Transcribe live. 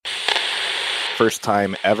first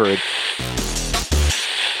time ever.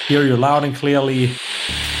 Hear you loud and clearly.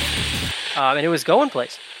 And it was going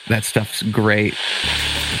place. That stuff's great.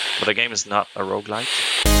 But the game is not a roguelike.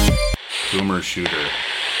 Boomer shooter.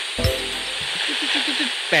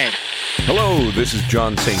 Bang. Hello, this is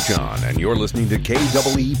John St. John, and you're listening to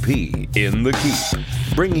KEEP In the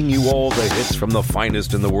Keep, bringing you all the hits from the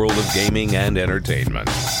finest in the world of gaming and entertainment.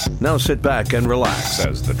 Now sit back and relax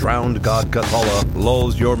as the drowned god Cathala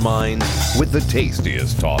lulls your mind with the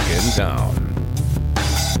tastiest talk in town.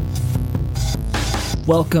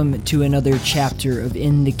 Welcome to another chapter of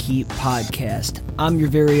In the Keep podcast. I'm your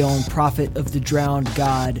very own prophet of the drowned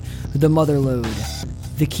god, the Motherlode.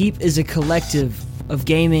 The Keep is a collective of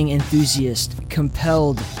gaming enthusiasts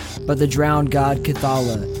compelled by the drowned god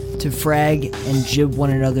Cathala to frag and jib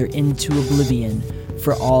one another into oblivion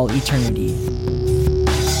for all eternity.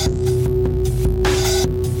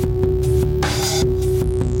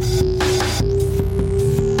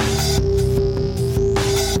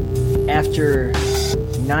 After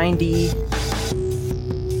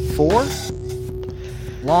 94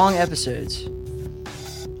 long episodes,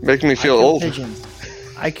 making me feel old.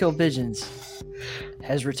 I Kill Pigeons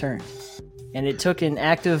has returned, and it took an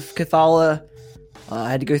act of Cathala. I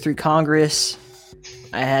had to go through Congress.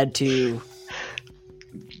 I had to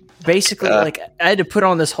basically I had to put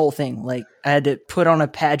on this whole thing. Like, I had to put on a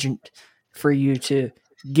pageant for you to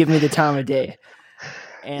give me the time of day.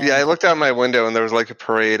 And yeah, I looked out my window and there was like a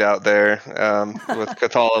parade out there with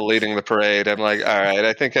Cathala leading the parade. I'm like, all right,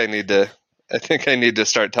 I think I need to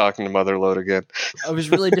start talking to Motherlode again. I was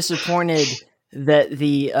really disappointed that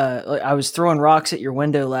I was throwing rocks at your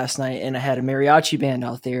window last night, and I had a mariachi band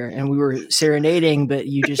out there, and we were serenading, but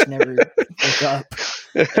you just never woke up.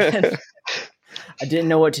 And I didn't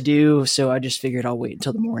know what to do, so I just figured I'll wait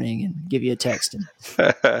until the morning and give you a text.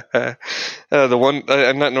 I'm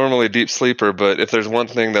not normally a deep sleeper, but if there's one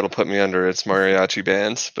thing that'll put me under, it's mariachi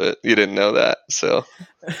bands. But you didn't know that, so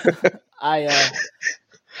I'm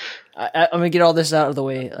gonna get all this out of the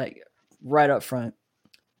way, like right up front.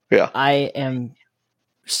 Yeah, I am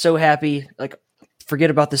so happy. Like,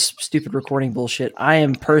 forget about this stupid recording bullshit. I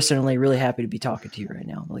am personally really happy to be talking to you right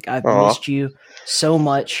now. Like, I've missed you so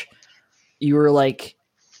much. You were like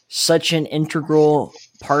such an integral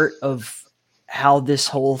part of how this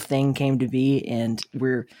whole thing came to be. And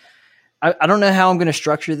I don't know how I'm going to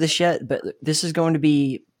structure this yet, but this is going to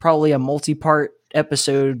be probably a multi-part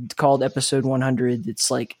episode called episode 100.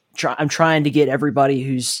 It's like, I'm trying to get everybody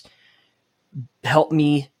who's helped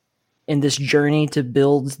me in this journey to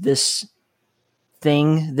build this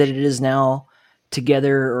thing that it is now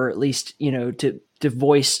together, or at least, to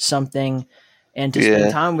voice something and to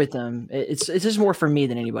spend time with them. It's just more for me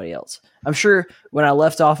than anybody else. I'm sure when I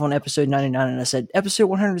left off on episode 99 and I said episode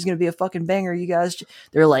 100 is going to be a fucking banger, you guys,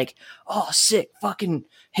 they're like, oh, sick, fucking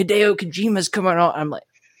Hideo Kojima's coming on. I'm like,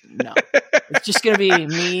 no, it's just going to be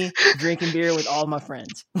me drinking beer with all my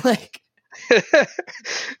friends. Like,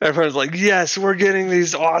 everyone's like, yes, we're getting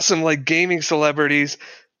these awesome like gaming celebrities.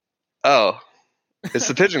 Oh, it's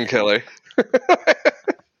the Pigeon Killer.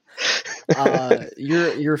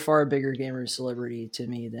 You're a far bigger gamer celebrity to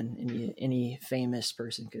me than any famous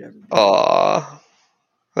person could ever be. Aw,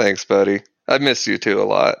 thanks, buddy. I miss you too a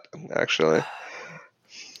lot, actually.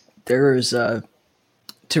 There's to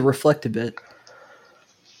reflect a bit,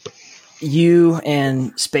 you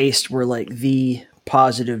and Spaced were like the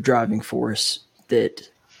positive driving force that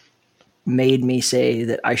made me say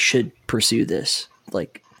that I should pursue this.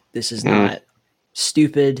 Like, this is not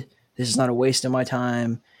stupid. This is not a waste of my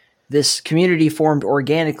time. This community formed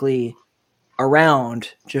organically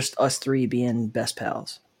around just us three being best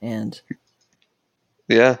pals. And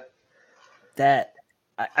yeah, that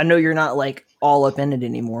I know you're not like all up in it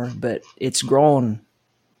anymore, but it's grown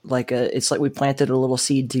it's like we planted a little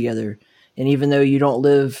seed together. And even though you don't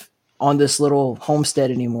live on this little homestead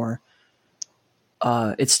anymore,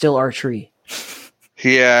 it's still our tree.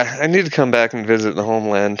 Yeah, I need to come back and visit the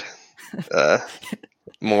homeland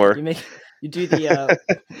more. You do the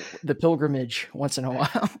pilgrimage once in a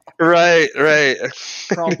while. Right.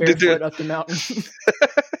 Crawl barefoot up the mountain.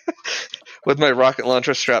 With my rocket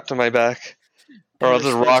launcher strapped to my back. Or I'll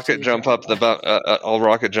just rocket jump up the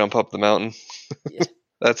mountain. Yeah.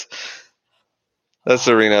 That's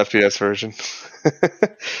the Arena FPS version.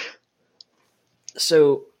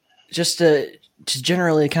 So, just to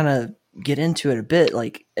generally kind of get into it a bit,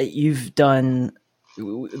 like, you've done,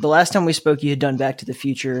 the last time we spoke, you had done Back to the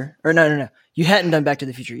Future, or no, you hadn't done Back to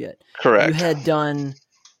the Future yet. Correct. You had done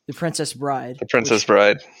The Princess Bride. The Princess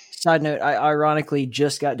Bride. Side note, I ironically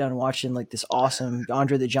just got done watching like this awesome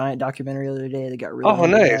Andre the Giant documentary the other day that got really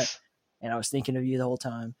nice. and I was thinking of you the whole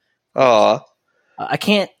time. Aw. I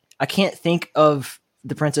can't think of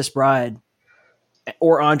The Princess Bride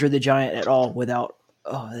or Andre the Giant at all without,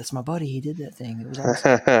 oh, that's my buddy. He did that thing. It was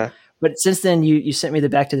awesome. But since then, you sent me the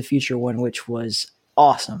Back to the Future one, which was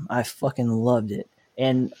awesome. I fucking loved it.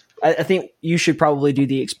 And I think you should probably do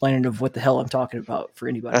the explaining of what the hell I'm talking about for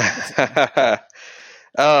anybody.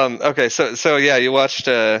 Okay, so yeah, you watched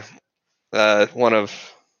one of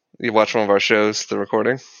our shows, the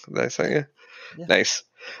recording that I sent you. Yeah. Nice.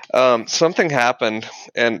 Something happened,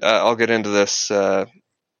 and I'll get into this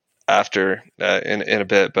after in a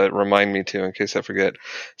bit, but remind me too in case I forget.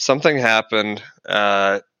 Something happened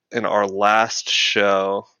in our last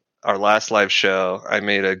show, our last live show. I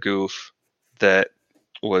made a goof that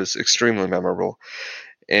was extremely memorable,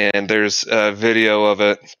 and there's a video of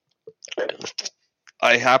it.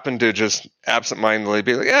 I happened to just absentmindedly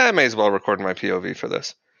be like, yeah, I may as well record my POV for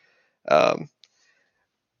this.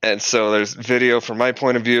 And so there's video from my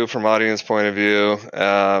point of view, from audience point of view.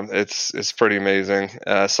 It's pretty amazing.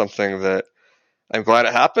 Something that I'm glad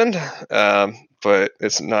it happened, but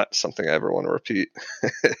it's not something I ever want to repeat.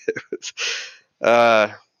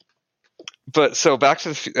 But so Back to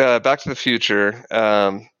the Future.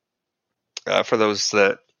 For those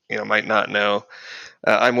that might not know,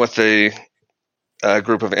 I'm with a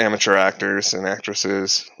group of amateur actors and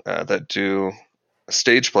actresses that do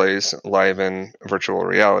stage plays live in virtual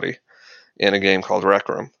reality in a game called Rec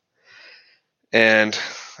Room. And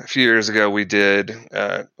a few years ago we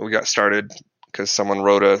got started because someone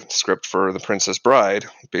wrote a script for The Princess Bride,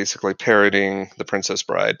 basically parodying The Princess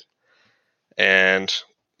Bride, and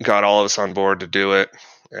got all of us on board to do it.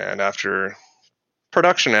 And after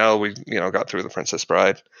production hell, we got through The Princess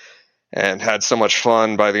Bride and had so much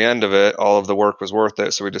fun by the end of it. All of the work was worth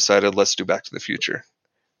it, so we decided, let's do Back to the Future.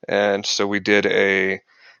 And so we did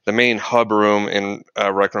the main hub room in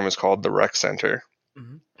Rec Room is called the Rec Center.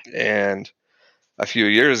 Mm-hmm. And a few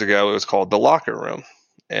years ago, it was called the Locker Room.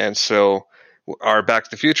 And so our Back to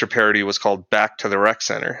the Future parody was called Back to the Rec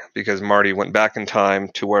Center, because Marty went back in time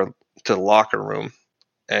to the locker room,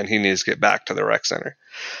 and he needs to get back to the Rec Center.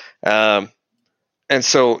 And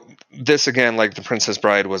so this, again, like The Princess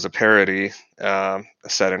Bride, was a parody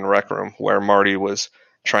set in Rec Room, where Marty was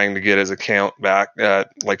trying to get his account back,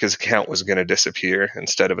 like his account was going to disappear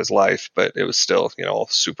instead of his life, but it was still,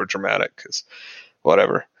 super dramatic because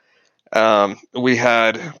whatever. We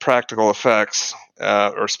had practical effects,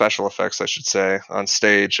 or special effects, I should say, on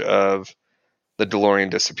stage of the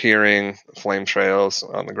DeLorean disappearing, flame trails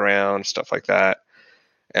on the ground, stuff like that.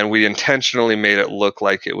 And we intentionally made it look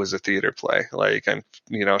like it was a theater play. Like, I'm,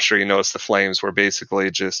 sure you noticed the flames were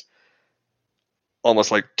basically just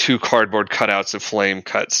almost like two cardboard cutouts of flame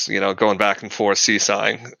cuts, going back and forth,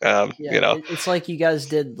 seesawing. It's like you guys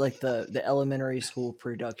did like the elementary school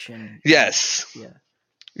production. Yes.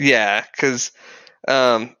 Yeah. Cause,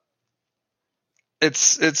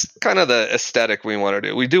 it's kind of the aesthetic we want to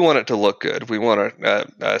do. We do want it to look good. We want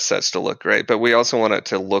our sets to look great, but we also want it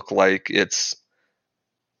to look like it's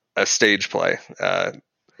a stage play.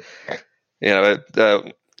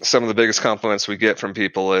 Some of the biggest compliments we get from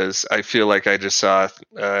people is, I feel like I just saw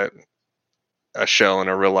a show in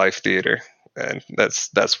a real life theater, and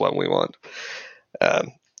that's what we want.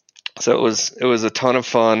 So it was a ton of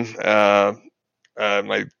fun.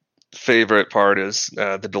 My favorite part is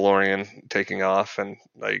the DeLorean taking off, and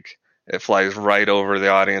like it flies right over the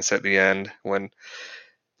audience at the end when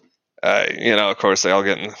of course they all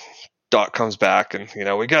get in. Doc comes back and,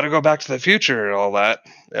 we got to go back to the future and all that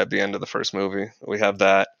at the end of the first movie. We have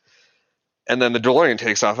that. And then the DeLorean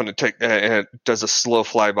takes off and it does a slow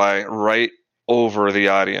flyby right over the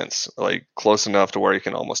audience, like close enough to where you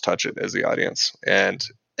can almost touch it as the audience. And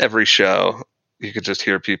every show, you could just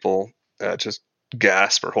hear people just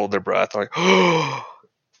gasp or hold their breath. Like, oh,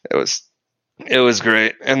 it was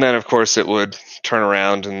great. And then, of course, it would turn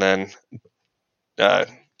around and then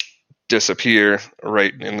disappear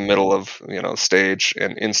right in the middle of stage,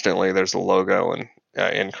 and instantly there's the logo and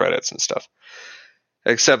end credits and stuff.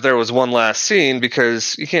 Except there was one last scene,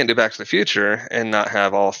 because you can't do Back to the Future and not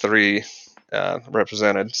have all three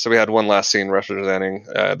represented. So we had one last scene representing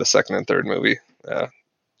the second and third movie,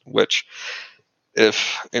 which,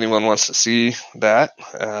 if anyone wants to see that,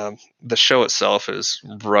 the show itself is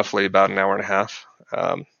roughly about an hour and a half.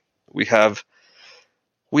 We have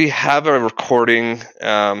a recording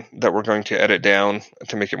that we're going to edit down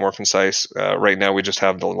to make it more concise. Right now, we just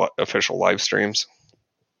have the official live streams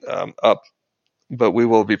up, but we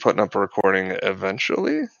will be putting up a recording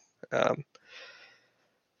eventually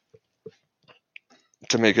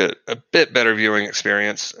to make it a bit better viewing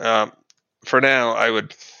experience. For now, I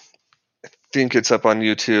think it's up on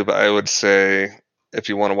YouTube. I would say if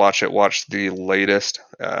you want to watch it, watch the latest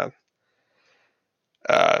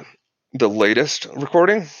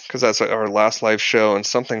recording, because that's our last live show, and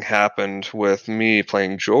something happened with me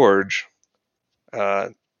playing George.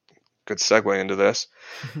 Good segue into this.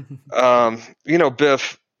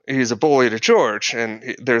 Biff, he's a bully to George,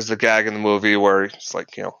 and there's the gag in the movie where he's like,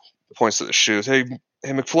 points to the shoes. Hey,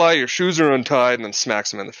 McFly, your shoes are untied, and then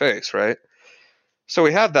smacks him in the face, right? So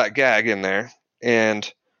we have that gag in there,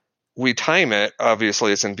 and we time it.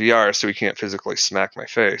 Obviously, it's in VR, so we can't physically smack my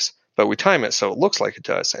face, but we time it so it looks like it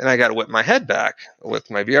does. And I got to whip my head back with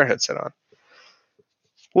my VR headset on.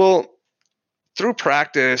 Well, through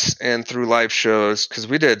practice and through live shows, because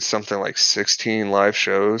we did something like 16 live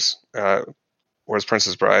shows, whereas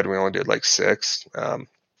Princess Bride, we only did like 6.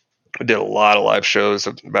 We did a lot of live shows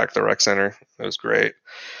back at the rec center. It was great.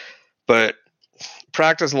 But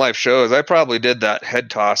practice and live shows, I probably did that head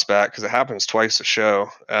toss back, because it happens twice a show.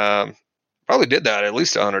 Probably did that at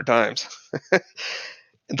least 100 times.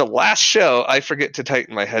 The last show, I forget to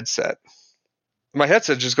tighten my headset. My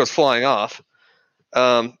headset just goes flying off.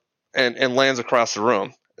 And lands across the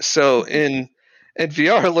room. So in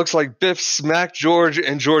VR, it looks like Biff smacked George,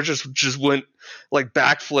 and George just went like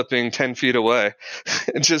backflipping 10 feet away.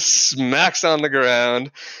 It just smacks on the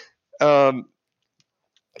ground.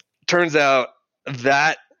 Turns out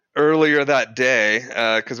that earlier that day,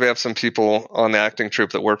 because we have some people on the acting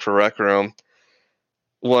troupe that work for Rec Room,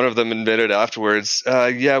 one of them admitted afterwards,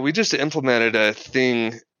 we just implemented a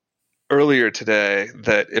thing earlier today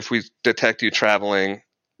that if we detect you traveling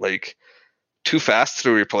like too fast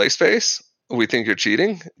through your play space, we think you're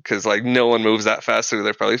cheating, because like no one moves that fast through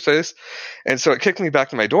their play space. And so it kicked me back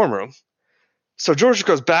to my dorm room. So George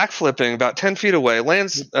goes backflipping about 10 feet away,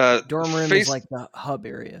 lands. Dorm room is like the hub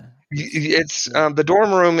area. It's the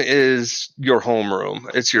dorm room is your home room.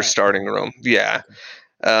 It's your starting room. Yeah.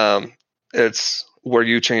 It's where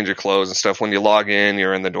you change your clothes and stuff. When you log in,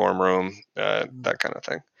 you're in the dorm room, that kind of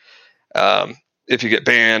thing. If you get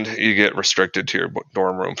banned, you get restricted to your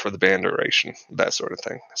dorm room for the ban duration, that sort of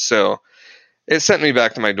thing. So it sent me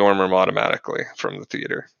back to my dorm room automatically from the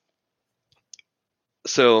theater.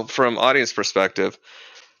 So from audience perspective,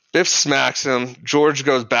 Biff smacks him. George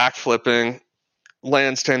goes backflipping,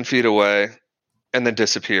 lands 10 feet away, and then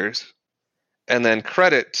disappears. And then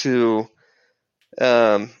credit to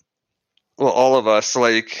all of us,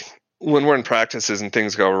 like when we're in practices and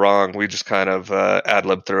things go wrong, we just kind of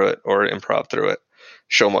ad-lib through it or improv through it.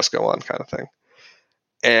 Show must go on kind of thing.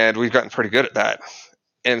 And we've gotten pretty good at that.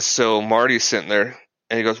 And so Marty's sitting there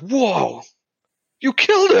and he goes, "Whoa, you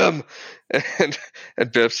killed him." And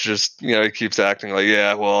Biff's just, he keeps acting like,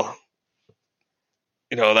 "Yeah, well,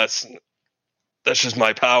 that's just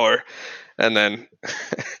my power." And then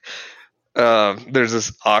there's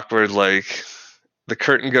this awkward, like, the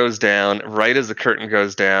curtain goes down. Right as the curtain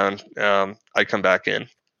goes down, I come back in.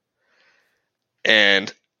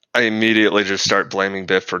 And I immediately just start blaming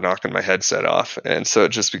Biff for knocking my headset off. And so it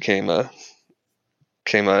just became a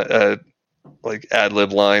like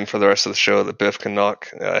ad-lib line for the rest of the show that Biff can knock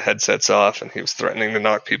headsets off. And he was threatening to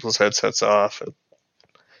knock people's headsets off. And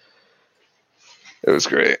it was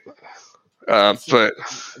great. But the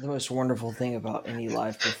most wonderful thing about any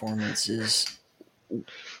live performance is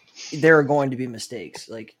there are going to be mistakes.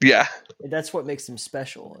 Like, yeah, that's what makes them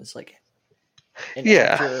special. It's like an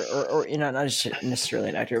yeah, actor, or not just necessarily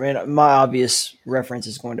an actor. I mean, my obvious reference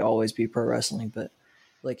is going to always be pro wrestling, but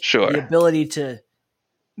like sure, the ability to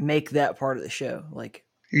make that part of the show, like,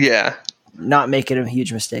 yeah, not make it a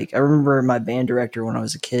huge mistake. I remember my band director when I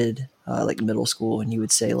was a kid, like middle school, and he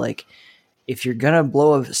would say, like, if you're gonna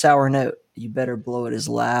blow a sour note, you better blow it as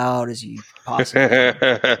loud as you possibly can.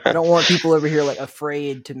 I don't want people over here like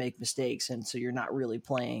afraid to make mistakes, and so you're not really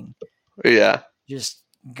playing. Yeah, just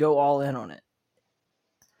go all in on it.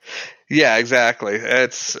 Yeah, exactly.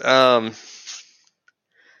 It's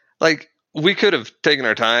like we could have taken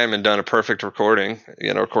our time and done a perfect recording,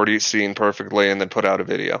 record each scene perfectly and then put out a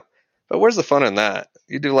video. But where's the fun in that?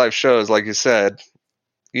 You do live shows, like you said,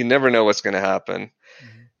 you never know what's going to happen.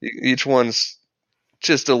 Mm-hmm. Each one's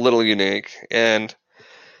just a little unique, and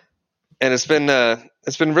it's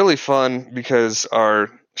been really fun because our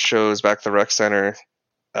shows back at the rec center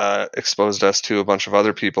exposed us to a bunch of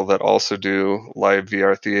other people that also do live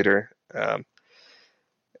VR theater.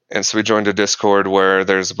 And so we joined a Discord where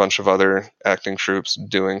there's a bunch of other acting troupes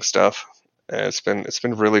doing stuff. And it's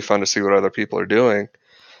been really fun to see what other people are doing.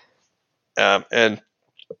 And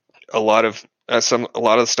a lot of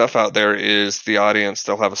the stuff out there is the audience.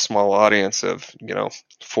 They'll have a small audience of,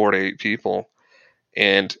 4 to 8 people,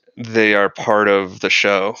 and they are part of the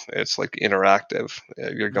show. It's like interactive.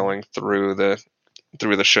 You're going through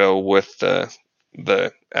the show with the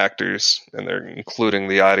the actors and they're including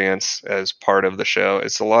the audience as part of the show.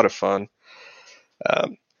 It's a lot of fun. I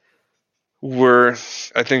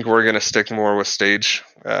think we're going to stick more with stage,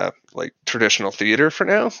 like traditional theater for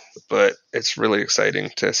now, but it's really exciting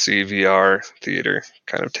to see VR theater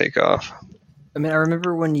kind of take off. I mean, I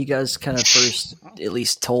remember when you guys kind of first at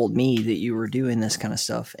least told me that you were doing this kind of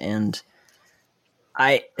stuff, and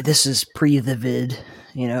this is pre the vid,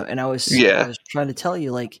 and I was trying to tell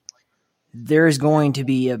you, like, there's going to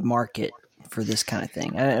be a market for this kind of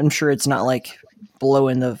thing. I'm sure it's not like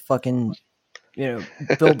blowing the fucking,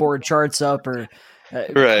 Billboard charts up or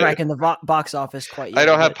cracking the box office quite yet. I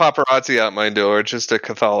don't have paparazzi out my door, just a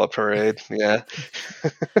Cathala parade. Yeah.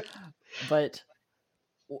 But.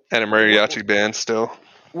 And a mariachi band still.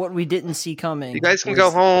 What we didn't see coming. You guys can go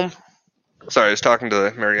home. Sorry, I was talking to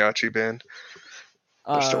the mariachi band.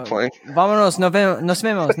 They're still playing. Vámonos, nos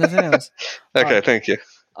vemos. Okay, thank you.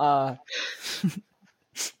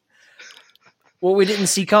 What we didn't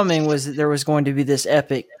see coming was that there was going to be this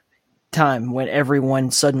epic time when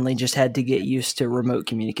everyone suddenly just had to get used to remote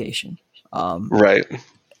communication. Right.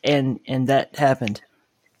 And that happened.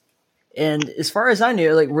 And as far as I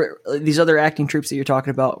knew, like these other acting troupes that you're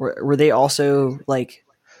talking about, were they also like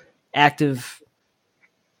active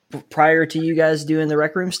prior to you guys doing the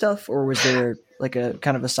Rec Room stuff, or was there like a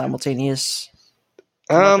kind of a simultaneous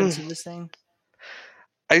of this thing?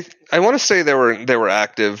 I want to say they were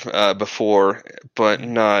active before, but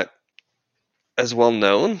not as well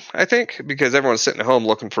known. I think because everyone's sitting at home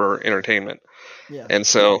looking for entertainment, and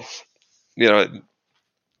so it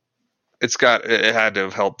had to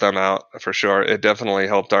have helped them out for sure. It definitely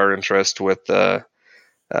helped our interest with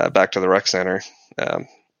Back to the Rec Center. I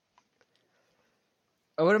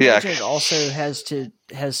would imagine it also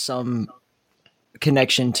has some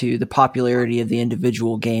connection to the popularity of the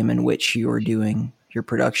individual game in which you are doing your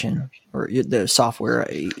production or the software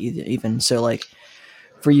even. So like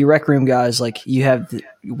for you Rec Room guys, like you have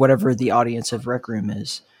whatever the audience of Rec Room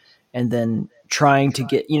is, and then trying to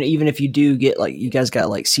get, even if you do get like, you guys got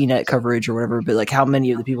like CNET coverage or whatever, but like how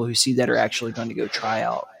many of the people who see that are actually going to go try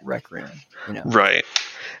out Rec Room, Right.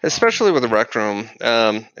 Especially with the Rec Room,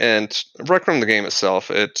 and Rec Room, the game itself,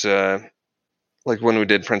 it, like when we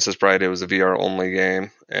did Princess Bride, it was a VR only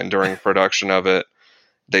game. And during production of it,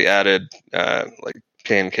 they added, like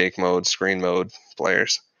pancake mode, screen mode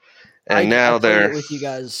players. And now they're with you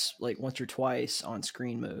guys like once or twice on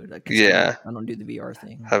screen mode. I don't do the VR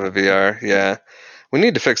thing. Have a VR, yeah. We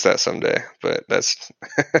need to fix that someday, but that's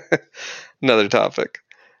another topic.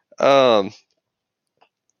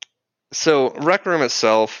 So Rec Room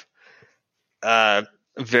itself,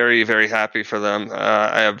 very, very happy for them.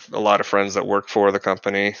 I have a lot of friends that work for the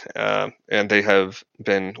company, and they have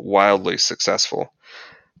been wildly successful.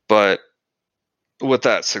 But with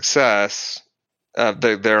that success,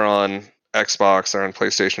 they're on Xbox, they're on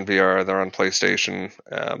PlayStation VR, they're on PlayStation,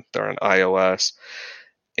 they're on iOS,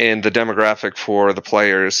 and the demographic for the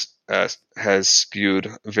players has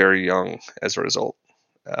skewed very young as a result.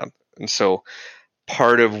 And so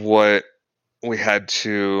part of what we had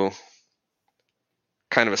to,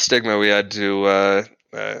 kind of a stigma we had to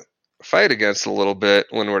fight against a little bit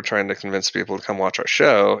when we're trying to convince people to come watch our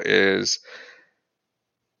show is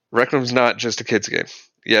Rec Room's not just a kids game.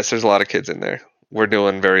 Yes, there's a lot of kids in there. We're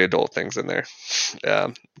doing very adult things in there.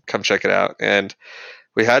 Come check it out. And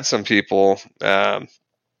we had some people flat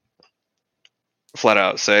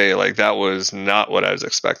out say, like, that was not what I was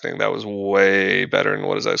expecting. That was way better than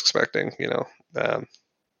what I was expecting,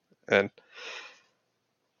 and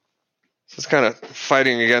so it's kind of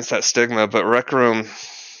fighting against that stigma. But Rec Room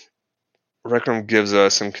gives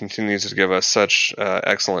us and continues to give us such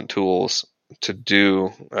excellent tools to do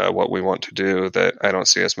what we want to do that I don't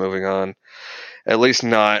see us moving on. At least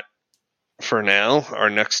not for now. Our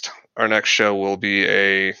next show will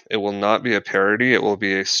not be a parody. It will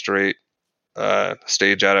be a straight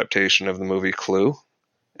stage adaptation of the movie Clue,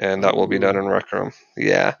 and that will be done in Rec Room.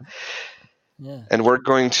 Yeah. And we're not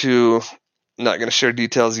going to share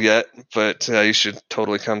details yet, but you should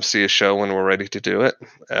totally come see a show when we're ready to do it.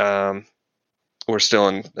 We're still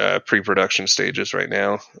in pre-production stages right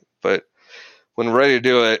now, but when we're ready to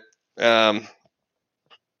do it,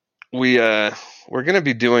 we're going to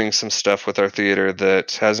be doing some stuff with our theater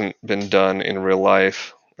that hasn't been done in real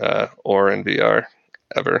life or in VR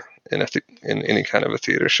ever in any kind of a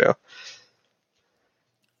theater show.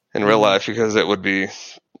 In real life, because it would be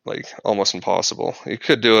like almost impossible. You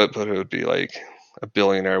could do it, but it would be like a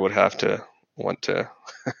billionaire would have to want to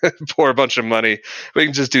pour a bunch of money. We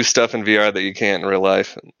can just do stuff in VR that you can't in real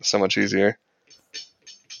life. So much easier.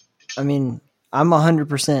 I mean, I'm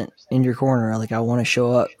 100% in your corner. Like, I want to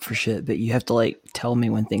show up for shit, but you have to like tell me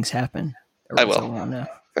when things happen. I will. I won't know.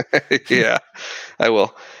 Yeah, I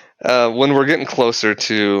will. When we're getting closer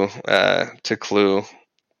to Clue,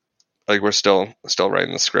 like we're still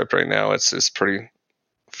writing the script right now. It's pretty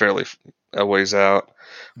fairly a ways out.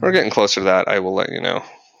 We're getting closer to that. I will let you know,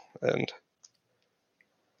 and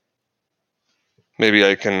maybe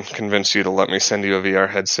I can convince you to let me send you a VR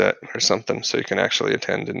headset or something so you can actually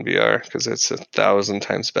attend in VR, because it's 1,000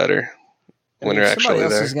 times better when you're actually there.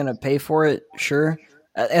 Somebody else is going to pay for it, sure.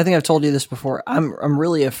 I think I've told you this before. I'm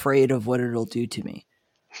really afraid of what it'll do to me.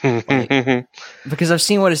 Like, because I've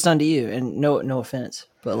seen what it's done to you, and no offense,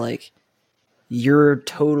 but like you're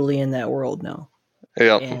totally in that world now.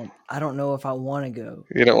 Yeah. And I don't know if I want to go.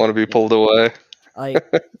 You don't want to be pulled away. Like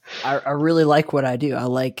I really like what I do. I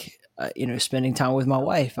like spending time with my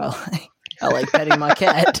wife. I like petting my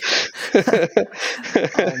cat.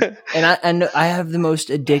 And I know I have the most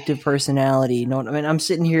addictive personality. You know what I mean? I'm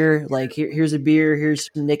sitting here like here's a beer, here's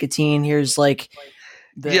some nicotine, here's like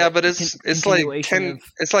but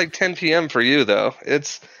it's like 10 p.m. for you though.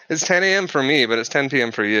 It's 10 a.m. for me, but it's 10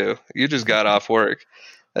 p.m. for you. You just got off work.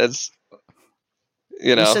 That's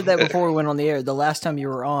you said that before we went on the air. The last time you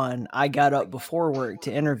were on, I got up before work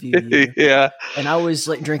to interview you. Yeah. And I was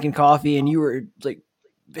like drinking coffee, and you were like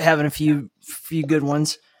having a few good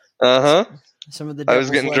ones. Some of the I was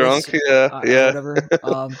getting drunk. Yeah. Whatever.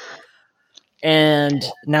 And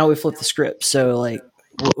now we flip the script, so like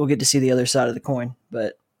we'll get to see the other side of the coin.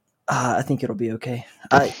 But I think it'll be okay.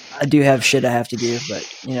 I do have shit I have to do, but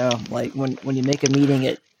like when you make a meeting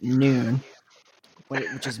at noon,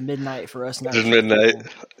 which is midnight for us now. It's midnight.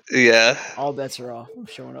 People, yeah. All bets are off. I'm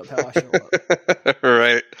showing up how I show up.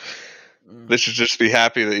 Right. They should just be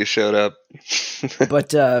happy that you showed up.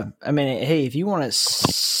 But I mean, hey, if you want to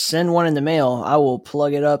send one in the mail, I will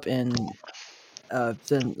plug it up, and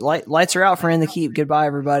the lights are out for In the Keep. Goodbye,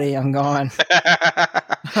 everybody. I'm gone.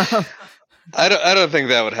 I don't think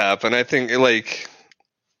that would happen. I think like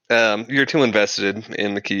you're too invested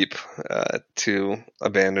in the Keep to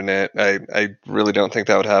abandon it. I really don't think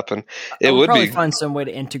that would happen. It would probably find some way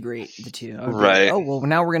to integrate the two. Right. Like, oh well,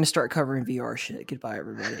 now we're going to start covering VR shit. Goodbye,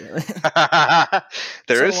 everybody.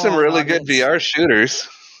 There is some really good VR shooters.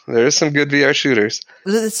 There is some good VR shooters.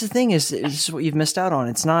 That's the thing is what you've missed out on.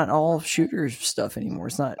 It's not all shooter stuff anymore.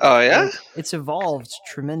 It's not. Oh yeah. It's evolved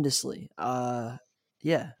tremendously. Yeah.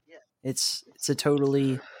 It's a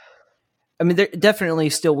totally. I mean, definitely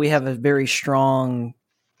still we have a very strong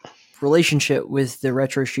relationship with the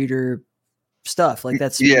retro shooter stuff. Like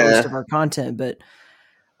that's most of our content, but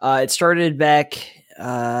it started back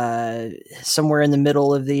somewhere in the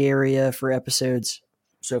middle of the area for episodes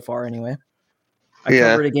so far anyway. I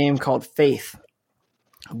covered a game called Faith,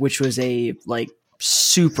 which was a like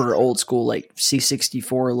super old school, like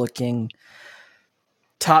C64 looking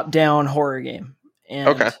top down horror game.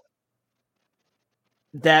 And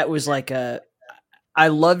that was like I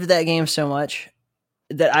loved that game so much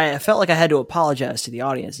that I felt like I had to apologize to the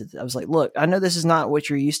audience. I was like, look, I know this is not what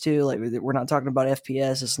you're used to. Like, we're not talking about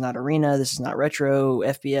FPS. This is not arena. This is not retro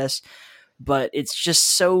FPS, but it's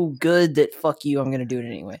just so good that fuck you. I'm going to do it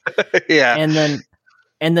anyway. Yeah.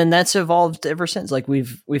 And then that's evolved ever since. Like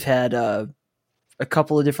we've had a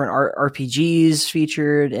couple of different RPGs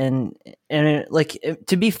featured, and like,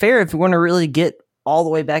 to be fair, if we want to really get all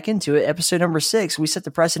the way back into it, episode number 6, we set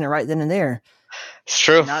the precedent right then and there. It's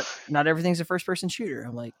true. Not everything's a first person shooter.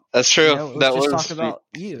 I'm like, that's true. Let's just talk about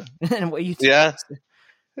you and what you do. Yeah.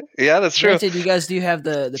 Yeah, that's true. Granted, you guys do have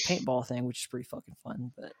the paintball thing, which is pretty fucking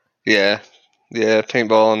fun, but yeah,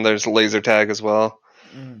 paintball, and there's laser tag as well.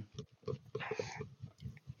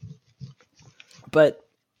 But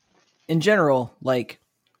in general, like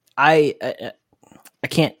I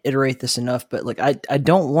can't iterate this enough, but like I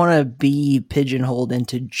don't want to be pigeonholed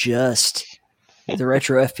into just the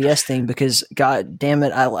retro FPS thing, because god damn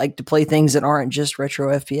it, I like to play things that aren't just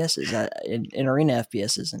retro FPSs in arena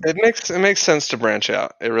FPSs. And it makes sense to branch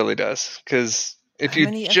out. It really does, because if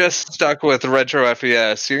you just stuck with retro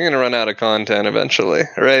FPS, you're going to run out of content eventually,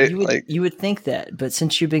 right? You would think that, but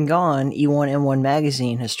since you've been gone, E1M1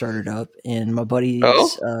 magazine has started up, and my buddies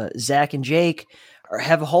Zach and Jake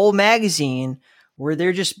have a whole magazine where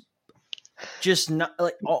they're just not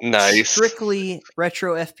like strictly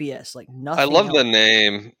retro FPS, like nothing. I love the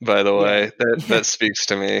name, by the way. That speaks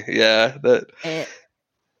to me. Yeah,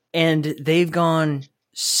 and they've gone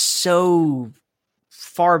so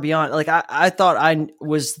far beyond. Like I thought I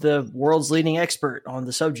was the world's leading expert on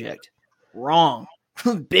the subject. Wrong.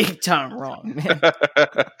 Big time wrong,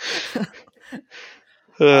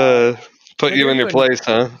 man. Put you in your place,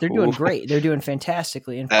 huh? They're doing great. They're doing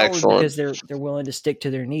fantastically, and probably Excellent. because they're willing to stick to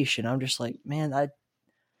their niche. And I'm just like, man,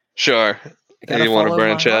 Sure. gotta You want to follow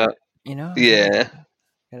branch my out? heart, you know? Yeah.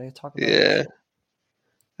 Gotta talk about Yeah.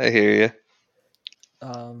 I hear you.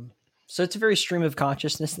 So it's a very stream of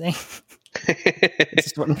consciousness thing. This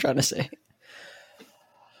is what I'm trying to say.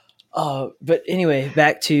 But anyway,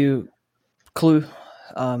 back to Clue.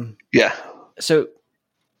 Yeah. So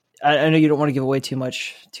I know you don't want to give away too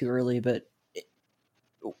much too early, but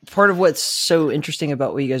part of what's so interesting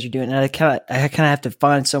about what you guys are doing, and I kind of have to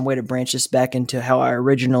find some way to branch this back into how I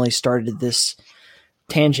originally started this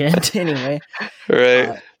tangent anyway,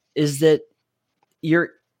 Right. is that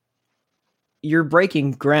you're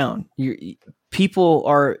breaking ground. People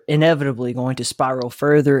are inevitably going to spiral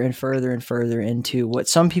further and further and further into what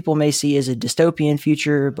some people may see as a dystopian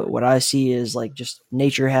future, but what I see is like just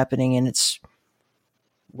nature happening in its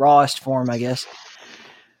rawest form, I guess.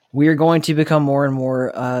 We're going to become more and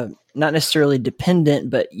more, not necessarily dependent,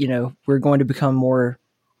 but we're going to become more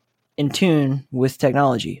in tune with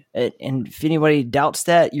technology. And if anybody doubts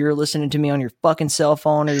that, you're listening to me on your fucking cell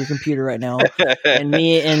phone or your computer right now. And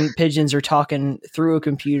me and Pigeons are talking through a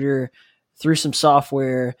computer, through some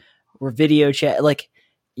software, or video chat. Like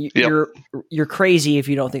you're crazy if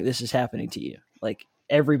you don't think this is happening to you. Like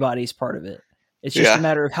everybody's part of it. It's just a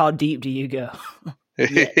matter of how deep do you go.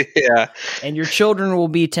 Yeah. And your children will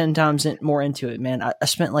be 10 times more into it, man. I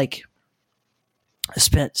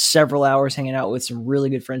spent several hours hanging out with some really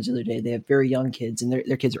good friends the other day. They have very young kids, and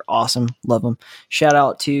their kids are awesome. Love them. Shout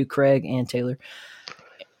out to Craig and Taylor.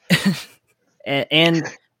 and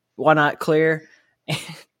why not Claire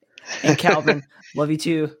and Calvin. Love you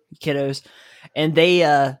too, kiddos. And they,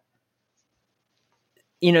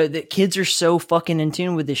 the kids are so fucking in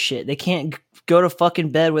tune with this shit. They can't go to fucking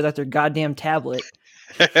bed without their goddamn tablet.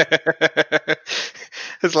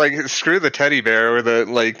 It's like, screw the teddy bear or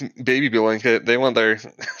the baby blanket. They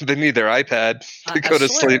need their iPad to go to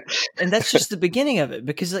sleep. And that's just the beginning of it,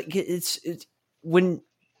 because it's when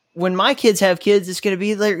my kids have kids, it's going to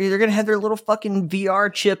be like they're going to have their little fucking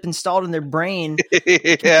VR chip installed in their brain,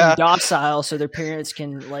 docile, so their parents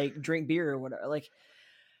can drink beer or whatever.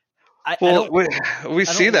 We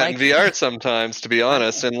see that in VR sometimes, to be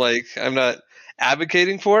honest, and I'm not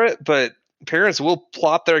advocating for it, but parents will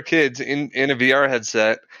plop their kids in a VR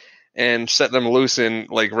headset and set them loose in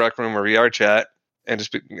Rec Room or VR Chat and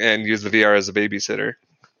and use the VR as a babysitter.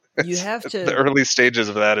 You have to. The early stages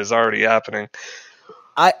of that is already happening.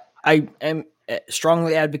 I am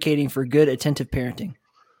strongly advocating for good, attentive parenting.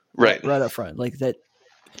 Right up front, like that.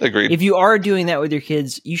 Agreed. If you are doing that with your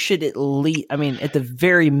kids, you should at least, at the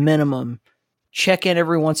very minimum, check in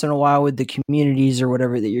every once in a while with the communities or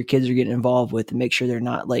whatever that your kids are getting involved with, and make sure they're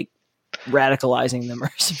not radicalizing them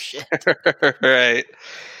or some shit. Right.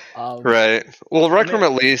 Right. Well, Rec Room,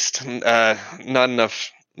 at least, not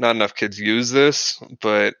enough kids use this,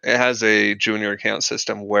 but it has a junior account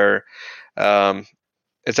system where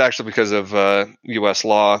it's actually because of U.S.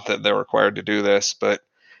 law that they're required to do this, but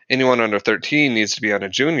anyone under 13 needs to be on a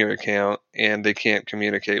junior account, and they can't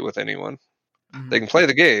communicate with anyone. Mm-hmm. They can play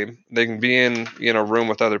the game. They can be in a room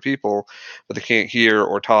with other people, but they can't hear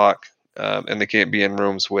or talk, and they can't be in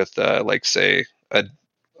rooms with, say,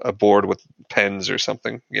 a board with pens or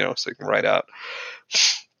something, so they can write out.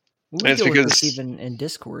 It's because this even in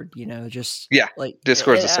Discord,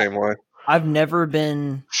 Discord's the same way. I've never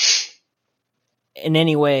been in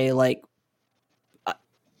any way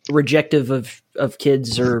rejective of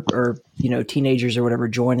kids or teenagers or whatever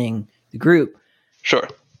joining the group. Sure.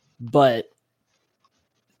 But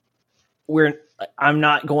I'm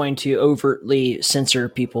not going to overtly censor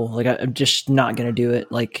people. I'm just not going to do it.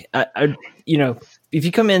 If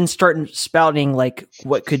you come in starting spouting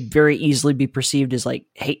what could very easily be perceived as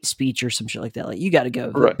hate speech or some shit like that, you got to go.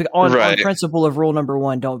 Right. On principle of rule number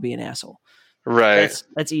 1, don't be an asshole. Right.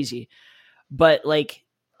 That's easy. But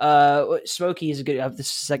Smokey is a good. This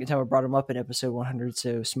is the second time I brought him up in episode 100.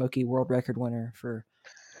 So Smokey, world record winner for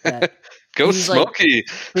that. Go he's Smokey.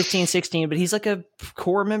 15, 16, but he's a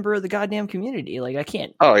core member of the goddamn community. I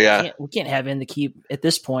can't. Oh yeah. We can't have him to keep at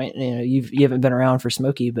this point. You haven't been around for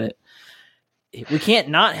Smokey, but we can't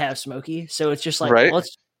not have Smokey. So it's just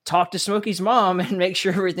let's talk to Smokey's mom and make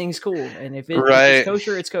sure everything's cool. And if it's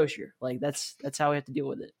kosher, it's kosher. That's how we have to deal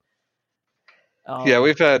with it.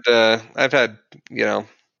 We've had I've had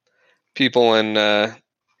people in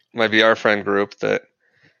my VR friend group that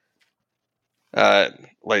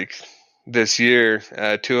this year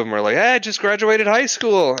 2 of them were hey, I just graduated high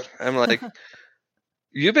school. I'm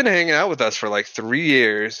you've been hanging out with us for 3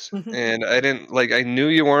 years, and I didn't I knew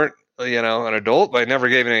you weren't an adult, but I never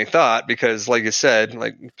gave it any thought because, like you said,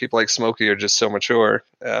 like people like Smokey are just so mature.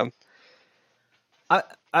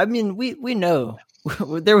 I mean, we know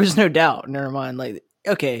there was no doubt in our mind. Like,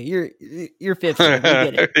 okay, you're 15, we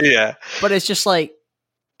get it. Yeah, but it's just like,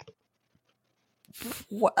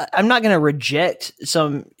 I'm not going to reject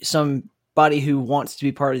somebody who wants to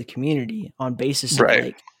be part of the community on basis of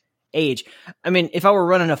like age. I mean, if I were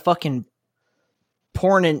running a fucking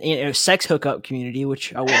porn and sex hookup community,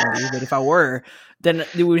 which I wouldn't be, but if I were, then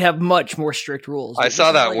we would have much more strict rules. I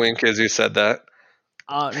saw that wink as you said that.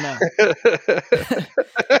 No.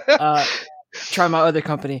 Try my other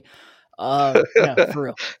company. No, for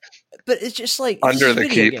real. But it's just like Under the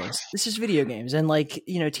Keep. Games. This is video games, and like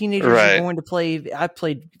teenagers are going to play. I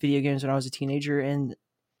played video games when I was a teenager, and make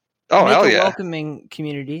hell a yeah, welcoming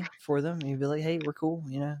community for them. You'd be like, hey, we're cool,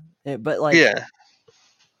 But like,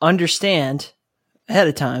 understand ahead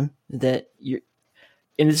of time that you're,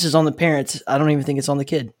 and this is on the parents. I don't even think it's on the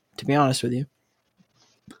kid, to be honest with you.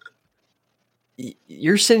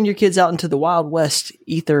 You're sending your kids out into the wild west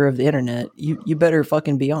ether of the internet. You better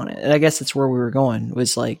fucking be on it. And I guess that's where we were going,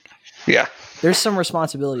 was like, there's some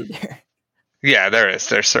responsibility there. Yeah, there is.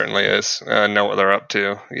 There certainly is. Know what they're up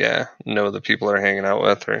to. Yeah. Know the people they're hanging out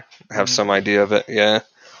with, or have some idea of it. Yeah.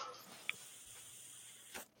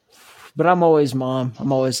 But I'm always mom.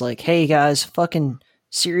 I'm always like, hey guys, fucking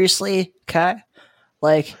seriously? Okay.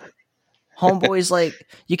 Like, homeboy's like,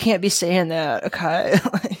 you can't be saying that. Okay.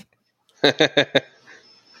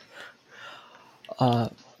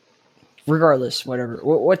 Regardless, whatever.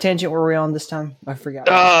 What tangent were we on this time? I forgot.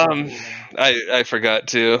 I forgot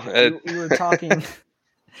too. We were talking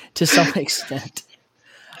to some extent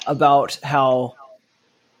about how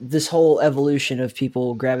this whole evolution of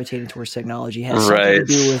people gravitating towards technology has something to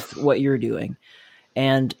do with what you're doing,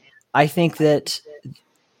 and I think that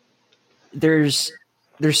there's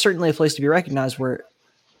certainly a place to be recognized where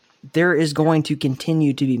there is going to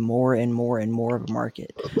continue to be more and more and more of a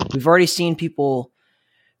market. We've already seen people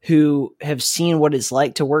who have seen what it's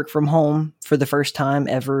like to work from home for the first time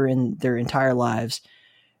ever in their entire lives,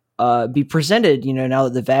 be presented, now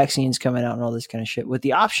that the vaccine's coming out and all this kind of shit, with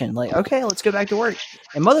the option, like, okay, let's go back to work.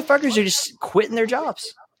 And motherfuckers are just quitting their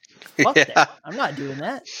jobs. Fuck that. I'm not doing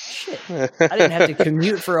that. Shit. I didn't have to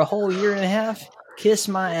commute for a whole year and a half. Kiss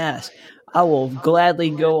my ass. I will gladly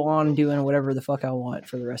go on doing whatever the fuck I want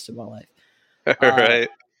for the rest of my life. Right.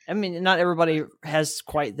 I mean, not everybody has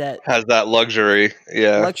quite that. Has that luxury,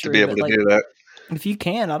 to be able to do that. If you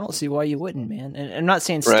can, I don't see why you wouldn't, man. And I'm not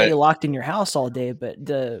saying stay locked in your house all day, but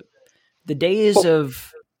the days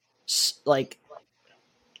of like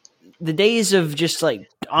the days of just like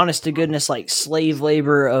honest to goodness, like slave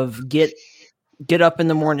labor of get up in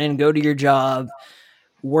the morning, go to your job,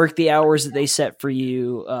 work the hours that they set for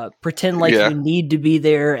you, pretend like you need to be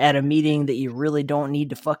there at a meeting that you really don't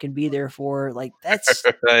need to fucking be there for. Like, that's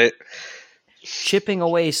chipping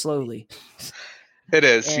away slowly. It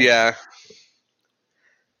is,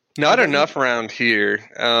 Not enough around here.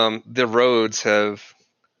 The roads have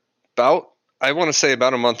I want to say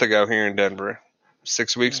about a month ago here in Denver,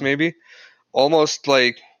 6 weeks maybe, almost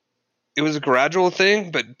like it was a gradual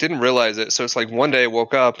thing, but didn't realize it. So it's like one day I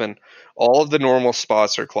woke up and all of the normal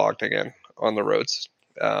spots are clogged again on the roads.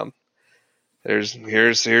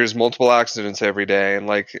 Here's multiple accidents every day, and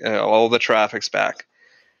like all the traffic's back.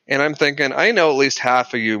 And I'm thinking, I know at least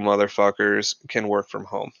half of you motherfuckers can work from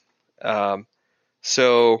home.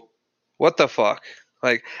 So what the fuck?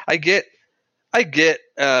 Like, I get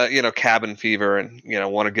cabin fever and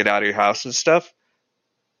want to get out of your house and stuff.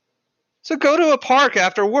 So go to a park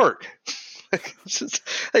after work.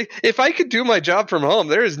 If I could do my job from home,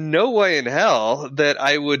 there is no way in hell that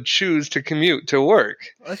I would choose to commute to work.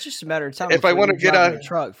 Well, it's just a matter of time. If I want to get out of a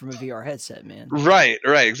truck from a VR headset, man. Right,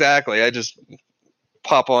 exactly. I just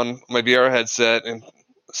pop on my VR headset and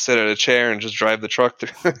sit at a chair and just drive the truck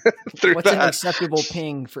through. What's an acceptable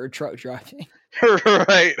ping for a truck driving?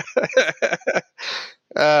 Right.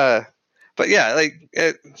 But yeah,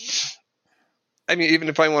 I mean, even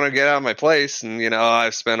if I want to get out of my place and,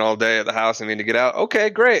 I've spent all day at the house and need to get out, okay,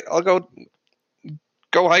 great. I'll go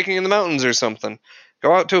hiking in the mountains or something.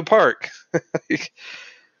 Go out to a park.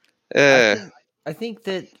 I think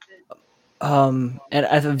that, and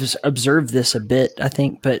I've observed this a bit, I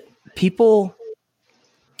think, but people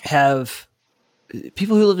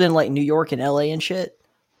who live in like New York and LA and shit,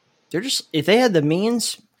 they're just, if they had the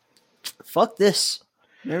means, fuck this.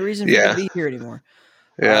 No reason for me to be here anymore.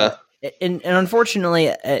 Yeah. And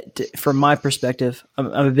unfortunately, from my perspective, I'm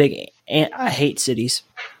a big I hate cities,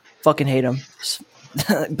 fucking hate them.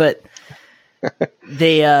 But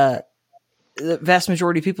the vast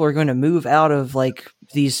majority of people are going to move out of like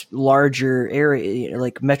these larger area,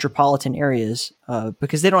 like metropolitan areas,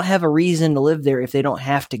 because they don't have a reason to live there if they don't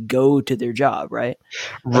have to go to their job, right?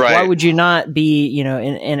 Like, Right. why would you not be,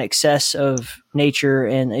 in excess of nature?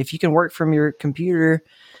 And if you can work from your computer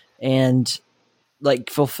and like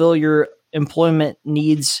fulfill your employment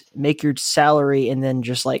needs, make your salary, and then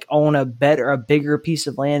just like own a bigger piece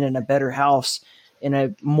of land and a better house in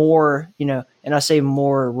a more, and I say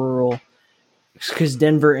more rural, because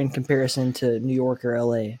Denver, in comparison to New York or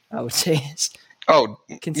LA, I would say is Oh,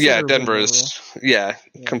 yeah, considerably Denver rural. is,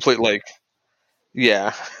 complete, like,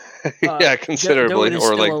 Though considerably, it is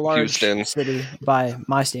or still like a large Houston. city by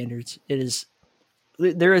my standards. It is.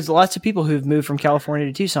 There is lots of people who've moved from California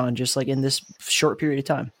to Tucson just like in this short period of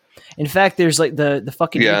time. In fact, there's like the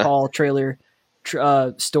fucking Yeah. U-Haul trailer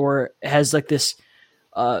store has like this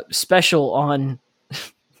special on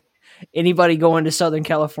anybody going to Southern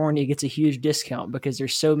California gets a huge discount because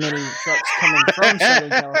there's so many trucks coming from Southern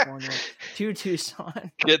California to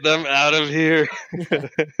Tucson. Get them out of here.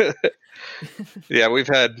 Yeah, we've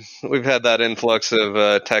had that influx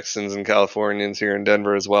of Texans and Californians here in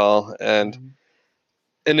Denver as well. And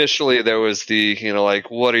initially there was the, like,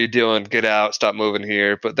 what are you doing? Get out, stop moving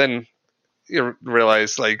here. But then you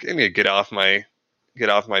realize, like, I need to get off my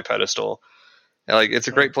pedestal. And, like, it's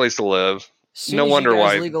a great place to live. Soon No as wonder you guys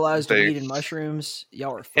why legalized they- weed and mushrooms,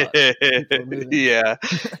 y'all are fucked. People are moving. Yeah.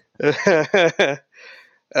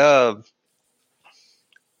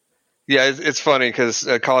 Yeah, it's funny because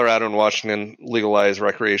Colorado and Washington legalized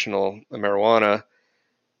recreational marijuana,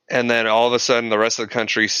 and then all of a sudden the rest of the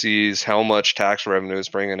country sees how much tax revenue is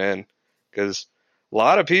bringing in, because a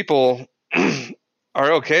lot of people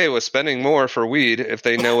are okay with spending more for weed if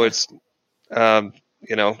they know it's,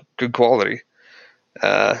 good quality.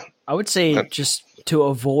 I would say just to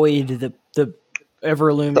avoid the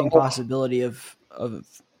ever looming possibility of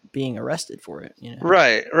being arrested for it.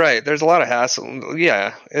 Right. There's a lot of hassle.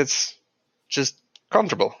 Yeah, it's just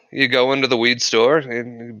comfortable. You go into the weed store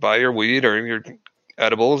and you buy your weed or your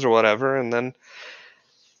edibles or whatever, and then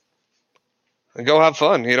go have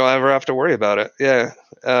fun. You don't ever have to worry about it. Yeah.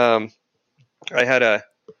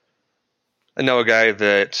 I know a guy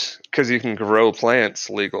that, because you can grow plants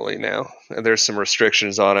legally now, and there's some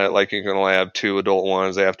restrictions on it, like you can only have 2 adult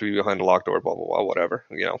ones, they have to be behind a locked door, blah, blah, blah, whatever.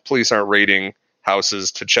 Police aren't raiding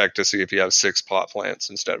houses to check to see if you have 6 pot plants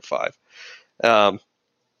instead of 5.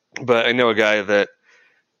 But I know a guy that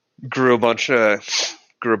grew a bunch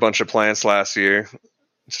of plants last year,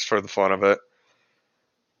 just for the fun of it.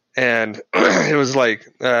 And it was like,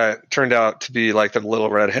 turned out to be like the little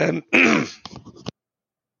red hen.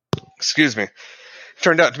 Excuse me.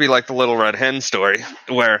 Turned out to be like the little red hen story,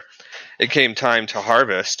 where it came time to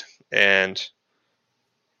harvest and,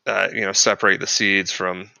 separate the seeds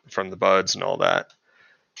from the buds and all that.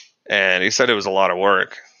 And he said it was a lot of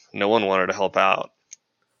work. No one wanted to help out.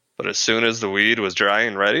 But as soon as the weed was dry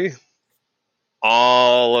and ready,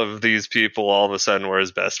 all of these people all of a sudden were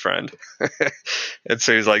his best friend. And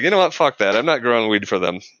so he's like, you know what? Fuck that. I'm not growing weed for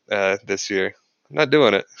them this year. I'm not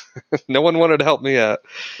doing it. No one wanted to help me out.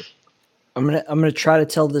 I'm gonna try to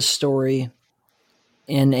tell this story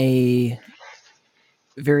in a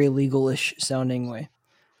very legalish sounding way,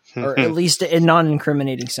 or at least a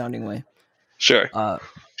non-incriminating sounding way. Sure.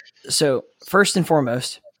 So first and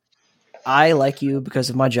foremost, I, like you, because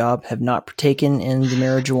of my job, have not partaken in the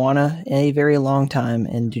marijuana in a very long time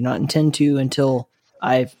and do not intend to until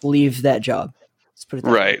I leave that job. Let's put it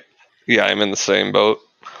that way. Right. Yeah, I'm in the same boat.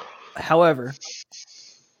 However,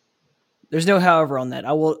 there's no however on that.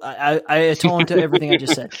 I atone to everything I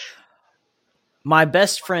just said. My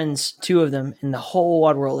best friends, 2 of them in the whole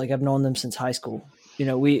wide world, like I've known them since high school.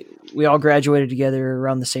 We all graduated together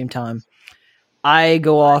around the same time. I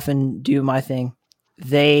go off and do my thing.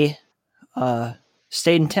 They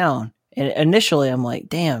stayed in town. And initially I'm like,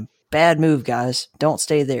 damn, bad move, guys. Don't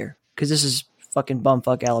stay there. Because this is fucking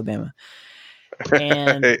bumfuck Alabama.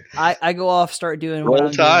 And Right. I go off, start doing what Roll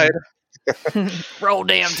I'm Tide. doing. Roll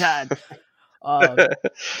damn Tide.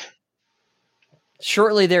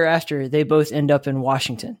 Shortly thereafter, they both end up in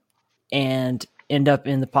Washington and end up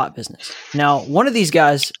in the pot business. Now, one of these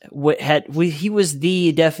guys he was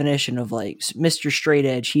the definition of like Mr. Straight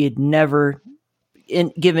Edge. He had never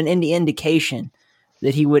given any indication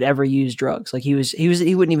that he would ever use drugs. Like he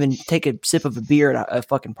wouldn't even take a sip of a beer at a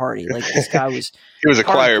fucking party. Like this guy was. He was a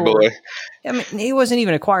choir hardcore. boy. I mean, he wasn't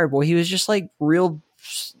even a choir boy. He was just like real.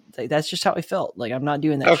 Like, that's just how he felt. Like I'm not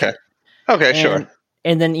doing that. Okay. Shit. Okay, sure.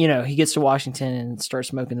 And then, he gets to Washington and starts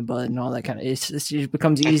smoking the bud and all that kind of, it just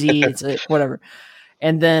becomes easy. It's whatever.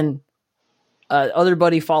 And then other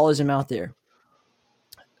buddy follows him out there.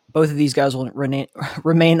 Both of these guys will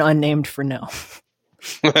remain unnamed for now.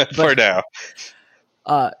 For now.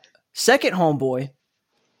 Second homeboy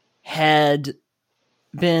had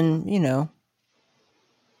been,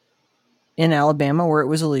 in Alabama where it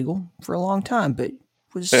was illegal for a long time, but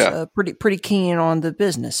was pretty keen on the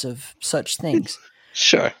business of such things.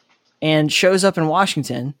 Sure. And shows up in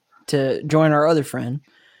Washington to join our other friend.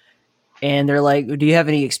 And they're like, do you have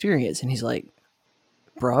any experience? And he's like,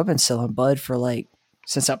 bro, I've been selling bud for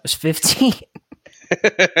since I was 15.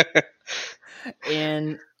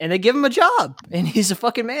 and they give him a job and he's a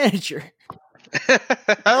fucking manager.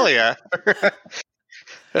 Hell yeah.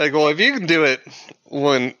 Like, well, if you can do it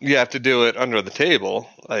when you have to do it under the table,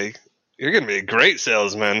 you're going to be a great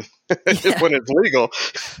salesman when it's legal.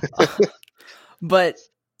 But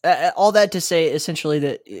all that to say, essentially,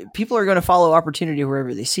 that people are going to follow opportunity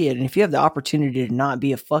wherever they see it. And if you have the opportunity to not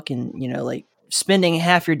be a fucking, spending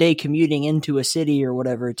half your day commuting into a city or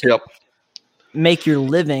whatever to make your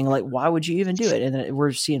living, why would you even do it? And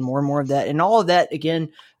we're seeing more and more of that. And all of that, again,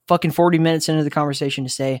 fucking 40 minutes into the conversation to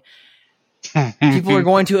say, people are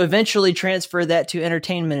going to eventually transfer that to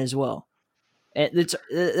entertainment as well. And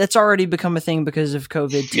that's already become a thing because of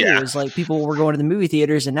COVID too. Yeah. It's people were going to the movie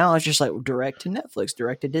theaters, and now it's just direct to Netflix,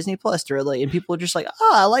 direct to Disney Plus, and people are just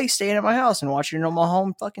I like staying at my house and watching it on my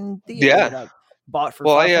home fucking theater that I bought for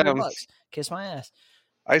 $500. Kiss my ass.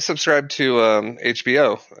 I subscribe to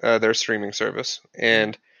HBO, their streaming service,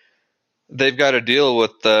 and they've got a deal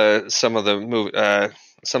with some of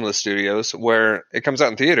the studios where it comes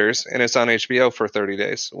out in theaters and it's on HBO for 30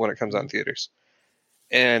 days when it comes out in theaters.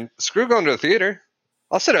 And screw going to the theater.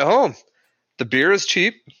 I'll sit at home. The beer is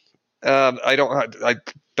cheap. I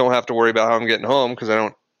don't have to worry about how I'm getting home because I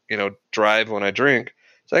don't, drive when I drink.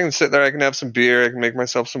 So I can sit there. I can have some beer. I can make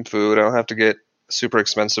myself some food. I don't have to get super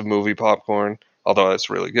expensive movie popcorn, although it's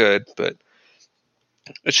really good. But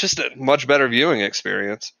it's just a much better viewing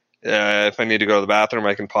experience. If I need to go to the bathroom,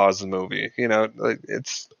 I can pause the movie.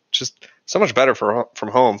 It's just so much better from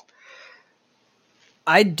home.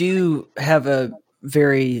 I do have a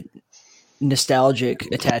very nostalgic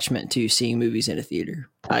attachment to seeing movies in a theater.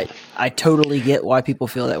 I totally get why people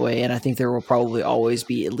feel that way, and I think there will probably always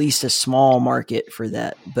be at least a small market for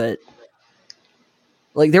that. But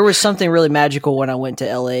there was something really magical when I went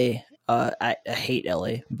to LA. I hate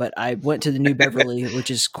LA, but I went to the New Beverly,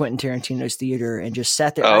 which is Quentin Tarantino's theater, and just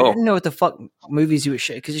sat there. I didn't know what the fuck movies he was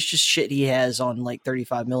shit because it's just shit he has on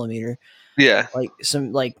 35 millimeter. Yeah,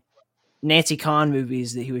 some Nancy Kahn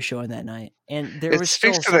movies that he was showing that night. And there was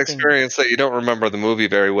speaks to the experience that you don't remember the movie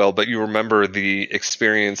very well, but you remember the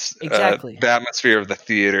experience, exactly. The atmosphere of the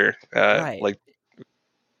theater. Right.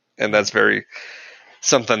 And that's very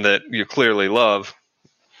something that you clearly love.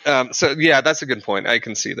 So yeah, that's a good point. I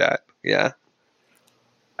can see that. Yeah.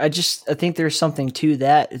 I think there's something to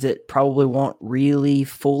that probably won't really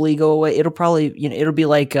fully go away. It'll probably, it'll be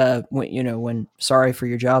when Sorry for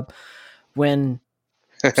Your Job, when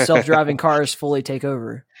self-driving cars fully take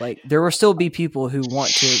over. There will still be people who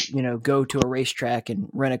want to, go to a racetrack and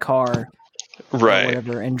rent a car, right, or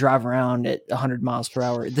whatever, and drive around at 100 miles per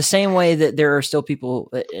hour. The same way that there are still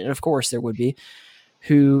people, and of course there would be,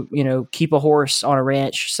 who, keep a horse on a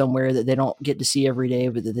ranch somewhere that they don't get to see every day,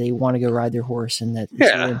 but that they want to go ride their horse, and that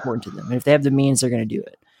it's really important to them. And if they have the means, they're going to do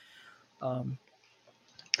it.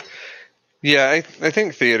 I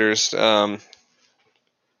think theaters,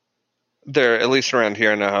 there, at least around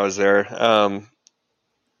here, I know how I was there.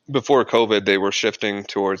 Before COVID, they were shifting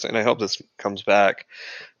towards, and I hope this comes back,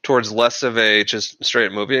 towards less of a just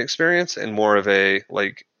straight movie experience and more of a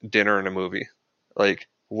dinner and a movie.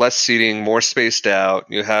 Less seating, more spaced out.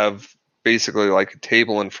 You have basically a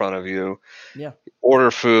table in front of you. Yeah. Order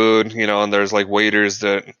food, and there's waiters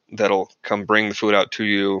that'll come bring the food out to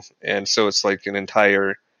you. And so it's an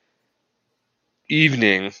entire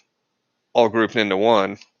evening all grouped into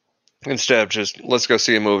one. Instead of just let's go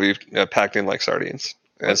see a movie packed in like sardines.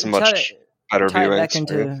 It's a much better viewing. Back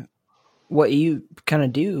into what you kind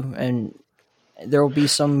of do, and there will be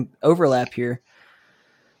some overlap here.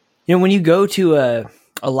 When you go to a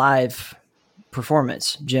live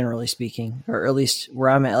performance, generally speaking, or at least where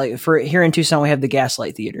I'm at, for here in Tucson, we have the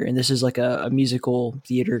Gaslight Theater, and this is a musical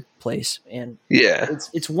theater place, and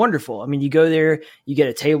it's wonderful. I mean, you go there, you get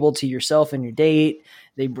a table to yourself and your date.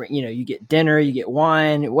 They bring, you get dinner, you get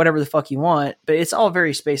wine, whatever the fuck you want, but it's all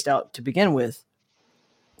very spaced out to begin with.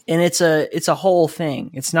 And it's a whole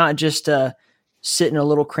thing. It's not just sit in a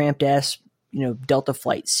little cramped ass, Delta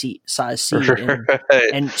flight size seat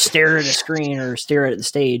and stare at a screen or stare at the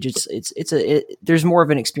stage. There's more of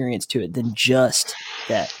an experience to it than just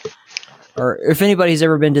that. Or if anybody's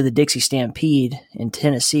ever been to the Dixie Stampede in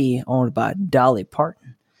Tennessee, owned by Dolly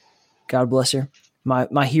Parton, God bless her.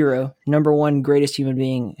 my hero, number one greatest human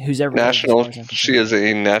being who's ever lived, as far as I'm concerned. She is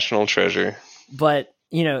a national treasure. But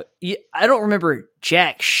I don't remember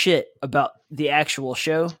jack shit about the actual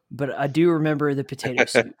show, but I do remember the potato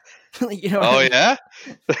soup. Yeah,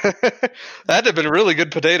 that had to have been really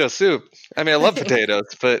good potato soup. I mean, I love potatoes,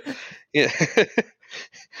 but you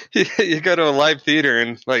go to a live theater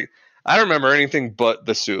and like, I don't remember anything but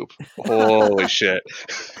the soup. Holy shit!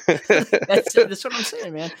 That's what I'm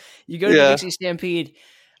saying, man. You go to the Dixie Stampede.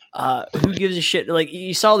 Who gives a shit? Like,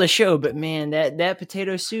 you saw the show, but man, that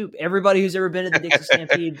potato soup. Everybody who's ever been to the Dixie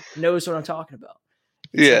Stampede knows what I'm talking about.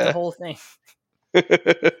 It's like the whole thing.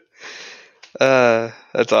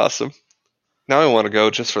 That's awesome. Now I want to go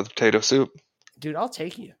just for the potato soup. Dude, I'll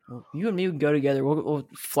take you. You and me can go together. We'll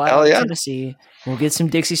fly out to Tennessee. We'll get some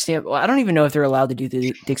Dixie Stamp. Well, I don't even know if they're allowed to do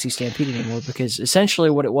the Dixie Stampede anymore, because essentially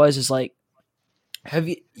what it was is like, have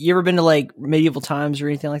you ever been to like medieval times or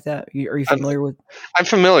anything like that? Are you familiar with? I'm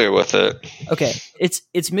familiar with it. Okay,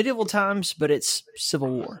 it's medieval times, but it's Civil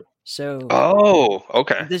War. So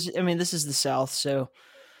okay. This is the South, so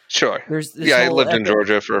sure. There's I lived in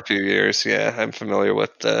Georgia for a few years. Yeah, I'm familiar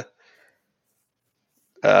with the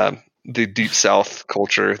deep South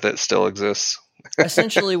culture that still exists.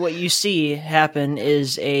 Essentially, what you see happen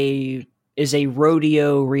is a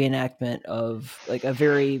rodeo reenactment of like a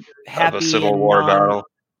very happy of a Civil War battle.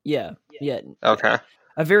 Yeah. Okay.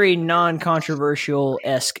 A very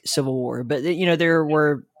non-controversial-esque Civil War, but there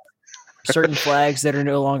were certain flags that are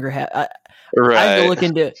no longer. Right. I have to look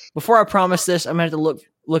into. Before I promise this, I'm gonna have to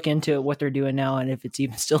look into what they're doing now and if it's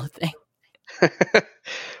even still a thing.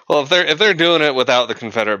 Well, if they're doing it without the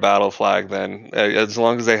Confederate battle flag, then as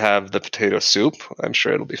long as they have the potato soup, I'm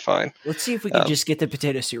sure it'll be fine. Let's see if we can just get the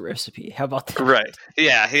potato soup recipe. How about that? Right?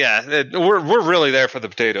 Yeah. We're really there for the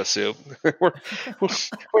potato soup. we're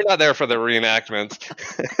not there for the reenactment.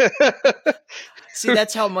 See,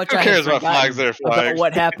 that's how much I cares about flags that are flags. About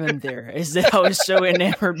what happened there is that I was so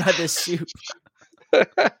enamored by the soup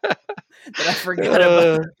that I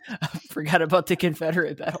forgot about the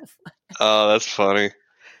Confederate battle flag. Oh, that's funny.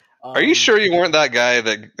 Are you sure you weren't that guy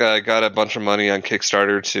that got a bunch of money on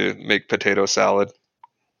Kickstarter to make potato salad?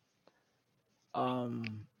 Was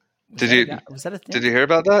that a thing? Did you hear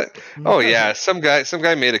about that? No. Oh yeah, some guy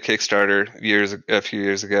made a Kickstarter a few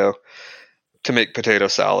years ago to make potato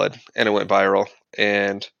salad, and it went viral.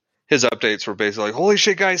 And his updates were basically like, "Holy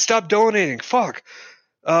shit, guys, stop donating! Fuck."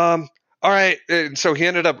 All right, and so he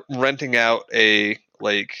ended up renting out a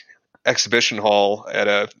exhibition hall at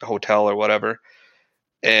a hotel or whatever,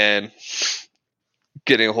 and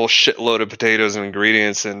getting a whole shitload of potatoes and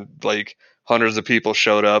ingredients, and like hundreds of people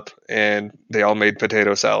showed up, and they all made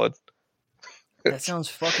potato salad. That sounds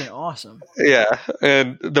fucking awesome. Yeah,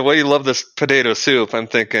 and the way you love this potato soup, I'm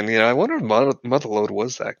thinking, I wonder if Motherlode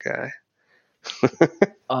was that guy.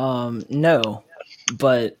 No,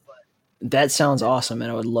 but that sounds awesome,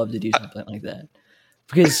 and I would love to do something like that.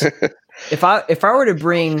 Because if I were to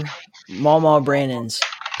bring Mama Brandon's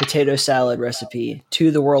potato salad recipe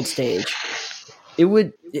to the world stage, it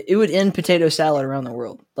would end potato salad around the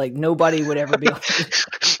world. Like, nobody would ever be able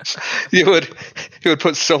to. You would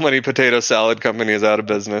put so many potato salad companies out of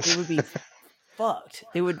business. It would be fucked.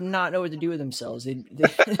 They would not know what to do with themselves.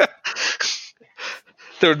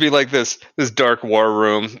 There would be like this dark war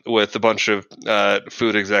room with a bunch of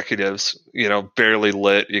food executives, barely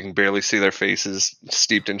lit. You can barely see their faces,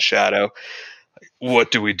 steeped in shadow.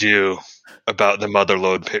 What do we do about the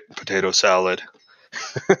Motherlode potato salad?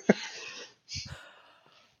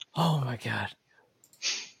 Oh my god.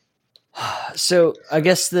 So I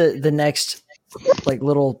guess the next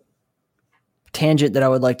little tangent that I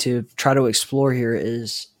would like to try to explore here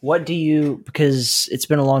is, because it's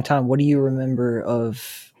been a long time, what do you remember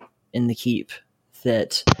of in the Keep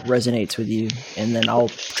that resonates with you? And then I'll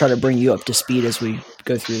try to bring you up to speed as we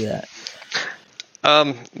go through that.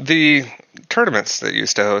 The tournaments that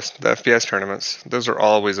used to host, the FPS tournaments, those are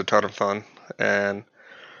always a ton of fun. And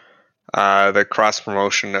the cross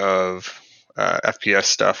promotion of FPS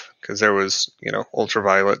stuff, because there was,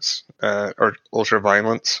 ultraviolence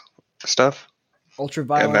stuff.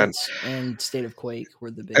 Ultraviolence and State of Quake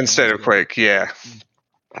were the big. And State of Quake, yeah.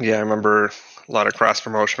 Yeah, I remember a lot of cross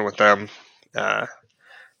promotion with them. A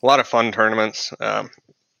lot of fun tournaments.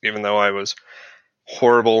 Even though I was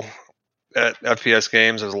horrible at FPS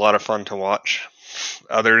games, it was a lot of fun to watch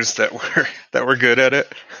others that were good at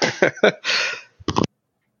it.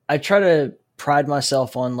 I try to pride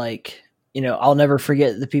myself on I'll never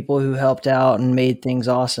forget the people who helped out and made things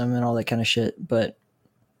awesome and all that kind of shit. But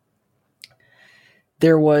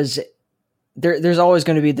there's always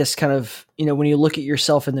going to be this kind of, when you look at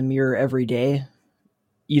yourself in the mirror every day,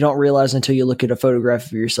 you don't realize until you look at a photograph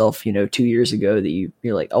of yourself, 2 years ago that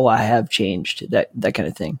you're like, oh, I have changed, that kind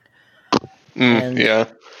of thing. And yeah.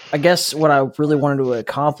 I guess what I really wanted to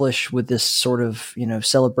accomplish with this sort of,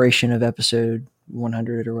 celebration of episode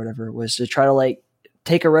 100 or whatever was to try to like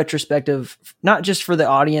take a retrospective, not just for the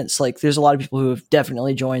audience. Like there's a lot of people who have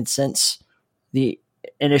definitely joined since the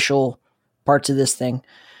initial parts of this thing,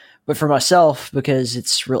 but for myself, because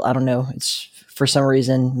it's real, I don't know, it's for some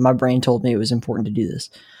reason my brain told me it was important to do this.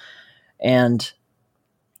 And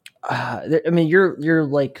I mean, you're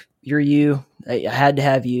you, I had to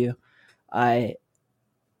have you. I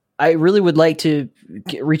really would like to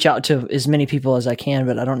reach out to as many people as I can,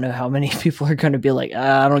 but I don't know how many people are going to be like,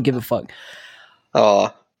 I don't give a fuck.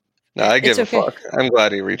 Oh, no, I give a fuck. I'm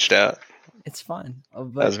glad he reached out. It's fine. I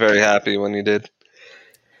was very happy when you did.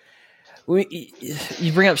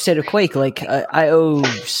 You bring up State of Quake. Like I owe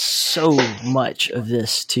so much of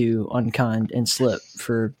this to Unkind and Slip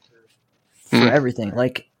for everything.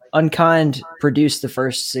 Like Unkind produced the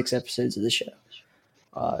first 6 episodes of the show.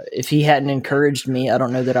 If he hadn't encouraged me, I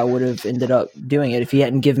don't know that I would have ended up doing it. If he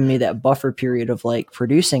hadn't given me that buffer period of like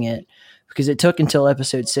producing it, because it took until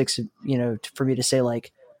episode 6, for me to say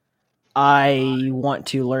like, I want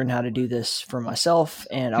to learn how to do this for myself,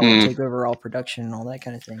 and I want to take over all production and all that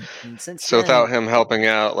kind of thing. And since then, without him helping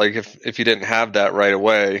out, like if you didn't have that right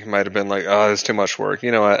away, he might have been like, "Oh, it's too much work."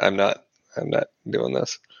 You know what? I'm not doing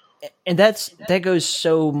this. And that goes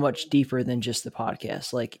so much deeper than just the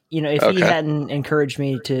podcast. Like, if he hadn't encouraged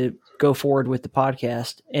me to go forward with the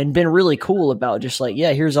podcast and been really cool about just like,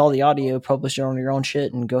 yeah, here's all the audio, publish it on your own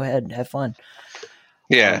shit and go ahead and have fun.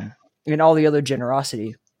 Yeah. And all the other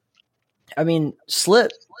generosity. I mean,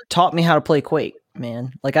 Slip taught me how to play Quake,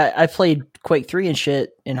 man. Like I played Quake 3 and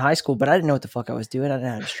shit in high school, but I didn't know what the fuck I was doing. I didn't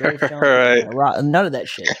know how to strafe jump, right. None of that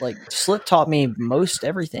shit. Like Slip taught me most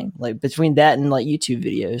everything. Like between that and like YouTube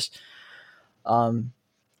videos,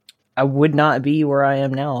 I would not be where I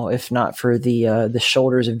am now if not for the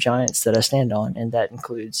shoulders of giants that I stand on, and that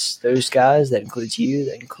includes those guys, that includes you,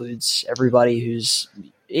 that includes everybody who's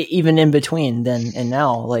even in between then and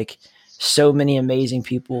now. Like so many amazing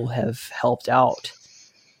people have helped out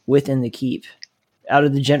within the Keep out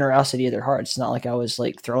of the generosity of their hearts. It's not like I was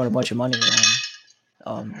like throwing a bunch of money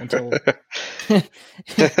around until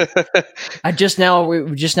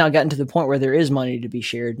we've just now gotten to the point where there is money to be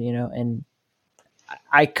shared, and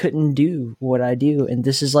I couldn't do what I do. And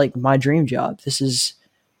this is like my dream job. This is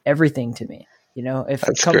everything to me. If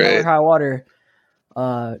it comes over high water,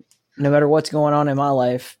 no matter what's going on in my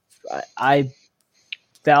life, I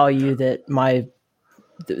value that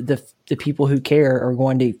the people who care are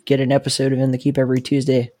going to get an episode of In the Keep every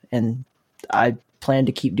Tuesday, and I plan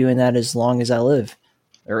to keep doing that as long as I live,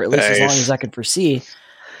 or at least as long as I can foresee.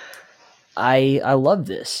 I love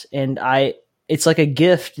this, and it's like a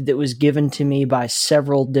gift that was given to me by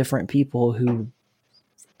several different people who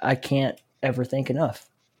I can't ever thank enough.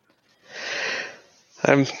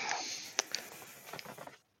 I'm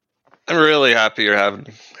really happy you're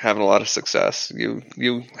having a lot of success.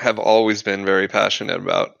 You have always been very passionate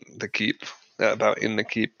about the Keep, about In the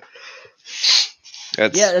Keep.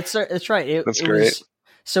 That's right. That's great.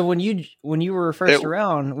 So when you were first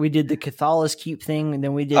around, we did the Cathalis Keep thing, and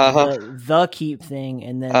then we did the Keep thing,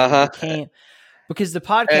 and then it became, because the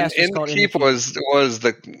podcast and was called Keep was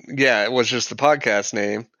it was just the podcast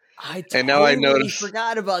name. And now I noticed,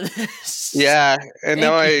 forgot about this. Yeah, and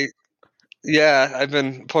I've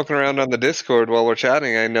been poking around on the Discord while we're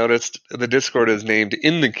chatting. I noticed the Discord is named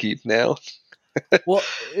In the Keep now. Well,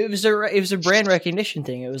 it was a brand recognition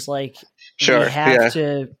thing. It was like, sure,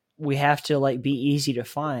 we have to like be easy to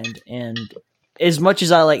find. And as much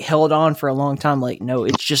as I like held on for a long time, like, no,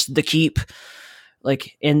 it's just the Keep.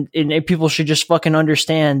 Like, and people should just fucking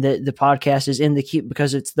understand that the podcast is In the Keep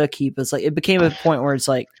because it's the Keep. It's like, it became a point where it's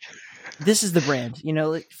like, this is the brand,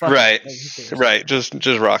 like, right. Right. Just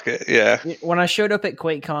rock it. Yeah. When I showed up at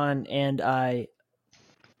QuakeCon and I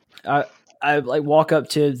like walk up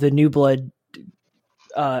to the New Blood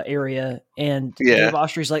area, and Dave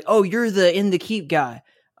Ostrey's like, "Oh, you're the In the Keep guy."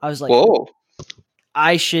 I was like, "Whoa,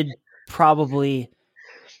 I should probably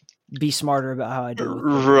be smarter about how I do it."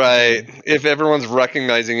 Right. If everyone's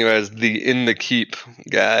recognizing you as the In the Keep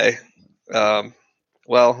guy,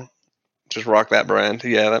 well, just rock that brand.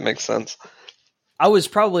 Yeah, that makes sense. I was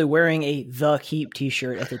probably wearing a The Keep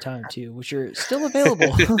t-shirt at the time too, which are still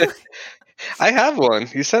available. I have one.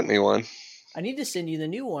 You sent me one. I need to send you the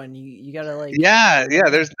new one. You gotta like. Yeah.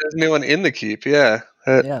 There's a new one In the Keep. Yeah.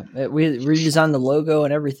 We redesigned the logo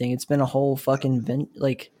and everything. It's been a whole fucking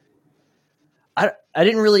like. I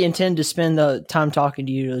didn't really intend to spend the time talking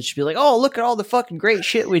to you to just be like, oh, look at all the fucking great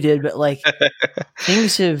shit we did. But like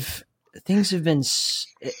things have been,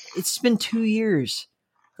 it's been 2 years.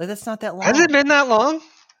 Like that's not that long. Has it been that long?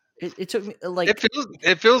 It took me like,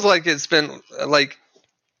 it feels like it's been like,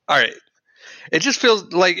 all right. It just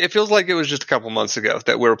feels like it was just a couple months ago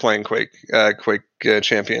that we were playing Quake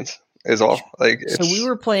Champions is all. Like, so we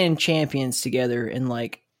were playing Champions together in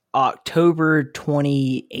like October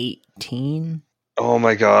 2018. Oh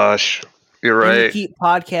my gosh, you're right. The Keep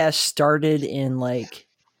podcast started in like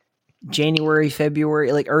January,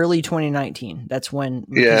 February, like early 2019. That's when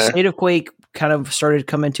the State of Quake kind of started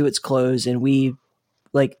coming to its close, and we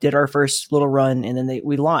like did our first little run, and then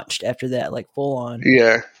we launched after that, like full on.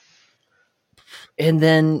 Yeah. And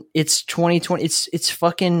then it's 2020. It's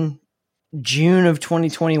fucking June of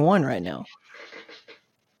 2021 right now.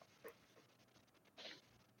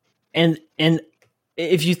 And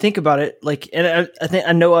if you think about it, like, and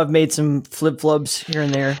I know I've made some flip-flops here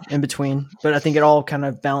and there in between, but I think it all kind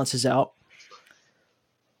of balances out.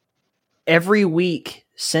 Every week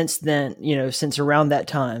since then, since around that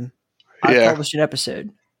time, I published an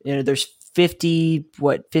episode. There's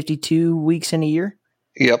 52 weeks in a year?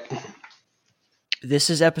 Yep.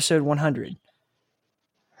 This is episode 100.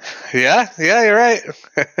 Yeah, you're right.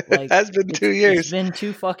 Like, it has been 2 years. It's been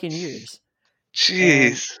 2 fucking years.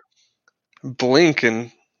 Jeez. Blink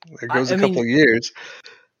and there goes a couple years.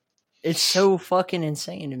 It's so fucking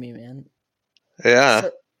insane to me, man. Yeah.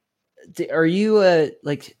 So, are you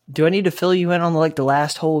like? Do I need to fill you in on like the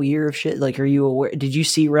last whole year of shit? Like, are you aware? Did you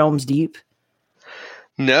see Realms Deep?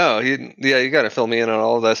 No, you got to fill me in on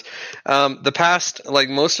all of this. The past, like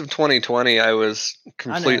most of 2020, I was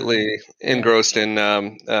completely engrossed in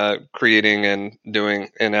creating and doing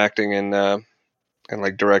and acting and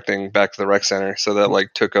like directing Back to the Rec Center. So that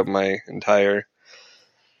like took up my entire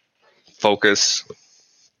focus.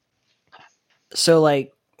 So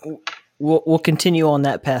like we'll continue on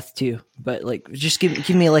that path too, but like just give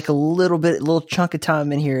me like a little chunk of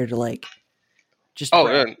time in here to like just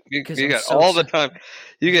man, you got all the time.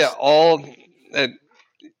 You get all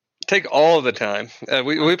take all of the time.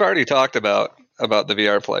 We've already talked about the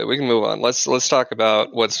VR play. We can move on. Let's talk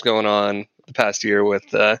about what's going on the past year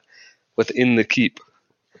with In the Keep.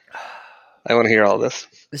 I want to hear all this.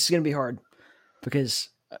 This is going to be hard because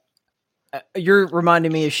you're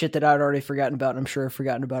reminding me of shit that I'd already forgotten about. And I'm sure I've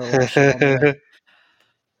forgotten about a lot of shit.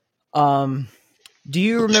 Do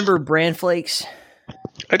you remember Bran Flakes?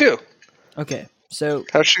 I do. Okay. So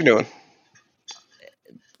how's she doing?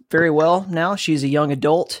 Very well now. She's a young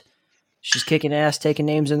adult. She's kicking ass, taking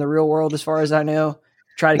names in the real world as far as I know.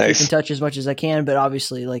 Try to keep in touch as much as I can, but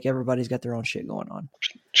obviously like everybody's got their own shit going on.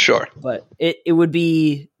 Sure. But it would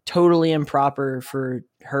be totally improper for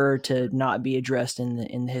her to not be addressed in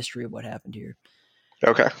the history of what happened here.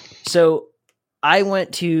 Okay. So I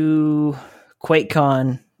went to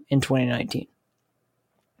QuakeCon in 2019.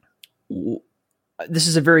 This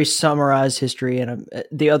is a very summarized history, and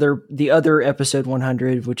the other episode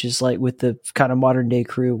 100, which is like with the kind of modern day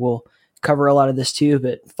crew, will cover a lot of this too.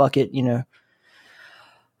 But fuck it,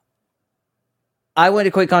 I went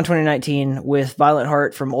to QuakeCon 2019 with Violent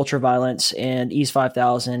Heart from Ultraviolence and Ease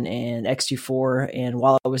 5000 and X24. And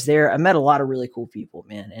while I was there, I met a lot of really cool people,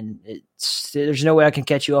 man. And there's no way I can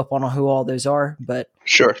catch you up on who all those are, but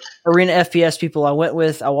sure. Arena FPS people I went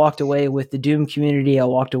with, I walked away with the Doom community. I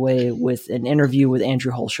walked away with an interview with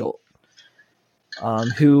Andrew Hulshult,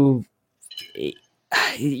 who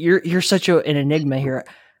you're such an enigma here.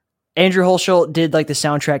 Andrew Hulshult did like the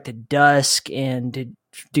soundtrack to Dusk and did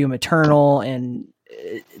Doom Eternal and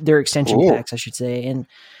their extension packs, I should say. And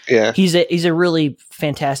he's a really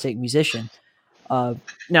fantastic musician.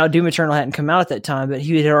 Now Doom Eternal hadn't come out at that time, but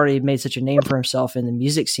he had already made such a name for himself in the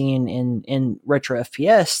music scene in retro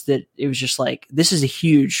FPS that it was just like, this is a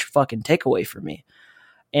huge fucking takeaway for me.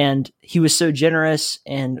 And he was so generous,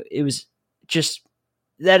 and it was just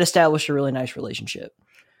that established a really nice relationship.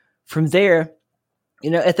 From there,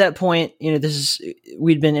 at that point,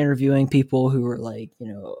 we'd been interviewing people who were like,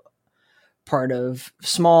 part of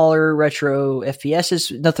smaller retro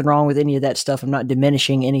FPSs. Nothing wrong with any of that stuff. I'm not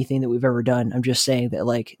diminishing anything that we've ever done. I'm just saying that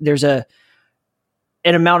like there's an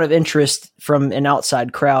amount of interest from an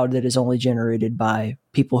outside crowd that is only generated by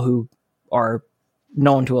people who are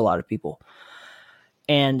known to a lot of people.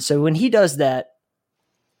 And so when he does that,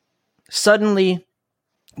 suddenly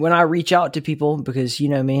when I reach out to people, because you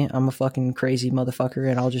know me, I'm a fucking crazy motherfucker,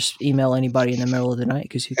 and I'll just email anybody in the middle of the night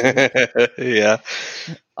because yeah.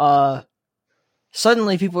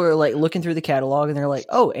 Suddenly people are like looking through the catalog and they're like,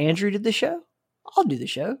 "Oh, Andrew did the show. I'll do the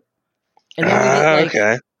show." And then we get,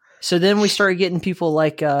 okay. So then we started getting people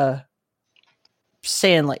like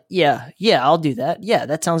saying like, yeah, I'll do that. Yeah,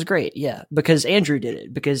 that sounds great. Yeah, because Andrew did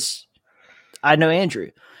it, because I know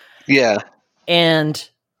Andrew. Yeah. And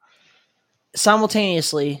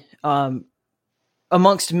simultaneously,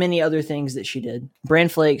 amongst many other things that she did, Bran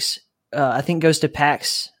Flakes, I think, goes to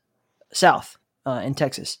PAX South in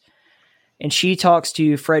Texas. And she talks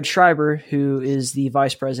to Fred Schreiber, who is the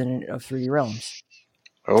vice president of 3D Realms,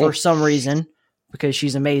 for some reason, because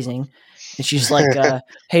she's amazing. And she's like,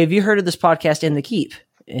 hey, have you heard of this podcast In the Keep?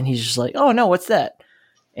 And he's just like, oh, no, what's that?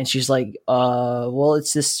 And she's like, well,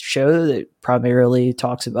 it's this show that primarily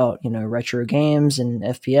talks about, retro games and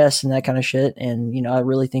FPS and that kind of shit. And, I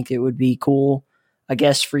really think it would be cool, I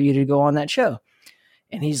guess, for you to go on that show.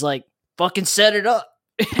 And he's like, fucking set it up.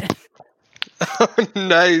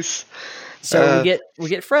 Nice. So we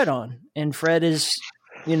get Fred on, and Fred is,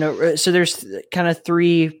 so there's kind of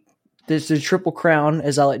there's the triple crown,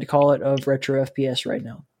 as I like to call it, of retro FPS right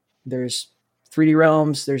now. There's 3D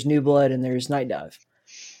Realms, there's New Blood, and there's Night Dive.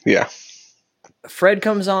 Yeah. Fred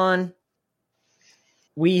comes on.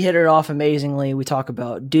 We hit it off amazingly. We talk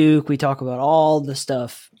about Duke. We talk about all the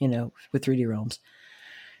stuff, with 3D Realms.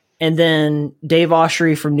 And then Dave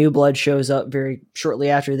Oshry from New Blood shows up very shortly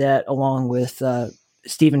after that, along with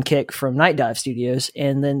Stephen Kick from Night Dive Studios.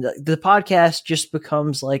 And then the podcast just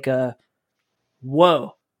becomes like a,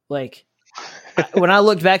 whoa. Like, when I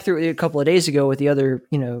looked back through it a couple of days ago with the other,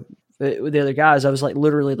 with the other guys, I was like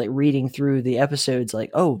literally like reading through the episodes,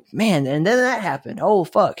 like, oh man, and then that happened. Oh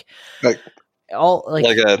fuck! That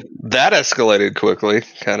escalated quickly,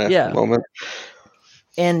 kind of moment.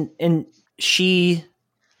 And she,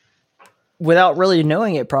 without really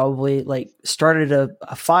knowing it, probably like started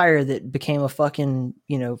a fire that became a fucking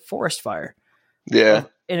forest fire. Yeah,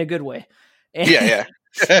 in a good way. Yeah.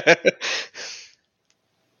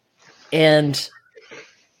 And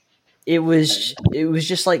it was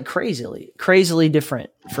just like crazily different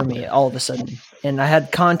for me all of a sudden. And I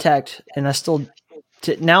had contact, and I still,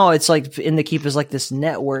 now it's like In the Keep is like this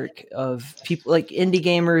network of people, like indie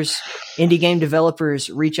gamers, indie game developers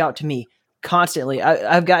reach out to me constantly.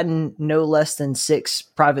 I've gotten no less than 6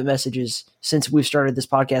 private messages since we've started this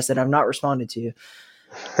podcast that I've not responded to.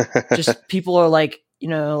 Just people are like,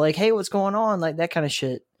 like, hey, what's going on? Like that kind of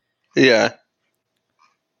shit. Yeah.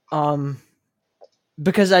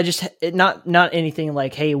 Because I just not anything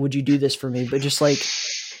like, hey, would you do this for me? But just like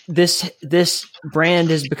this brand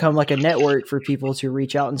has become like a network for people to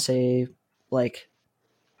reach out and say like,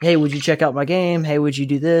 hey, would you check out my game? Hey, would you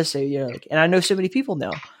do this? And I know so many people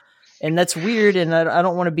now, and that's weird. And I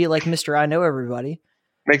don't want to be like Mr. I know everybody.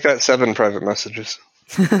 Make that 7 private messages.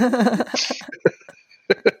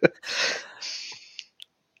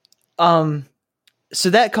 So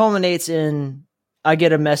that culminates in, I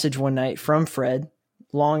get a message one night from Fred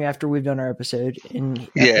long after we've done our episode, and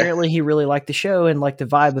apparently he really liked the show and liked the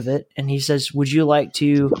vibe of it. And he says, would you like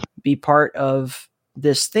to be part of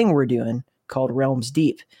this thing we're doing called Realms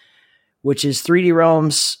Deep, which is 3D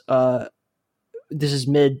Realms. This is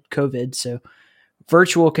mid-COVID, so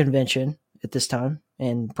virtual convention at this time,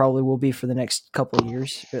 and probably will be for the next couple of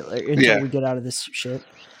years until we get out of this shit.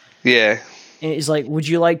 Yeah. And he's like, would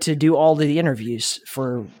you like to do all the interviews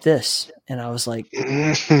for this? And I was like,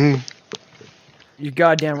 you're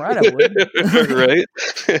goddamn right I would. Right.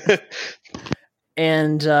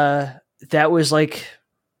 And that was like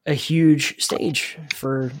a huge stage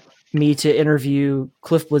for me to interview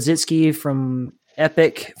Cliff Blazitsky from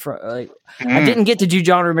Epic. I didn't get to do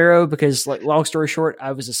John Romero because, like, long story short,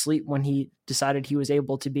 I was asleep when he decided he was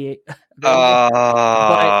able to be available. But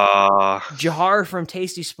Jahar from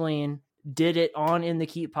Tasty Spleen did it on In the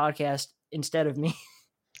Keep podcast instead of me.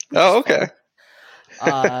 Oh, okay.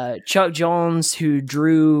 Chuck Jones, who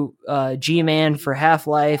drew G-Man for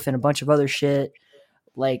Half-Life and a bunch of other shit,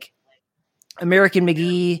 like American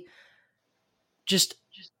McGee, just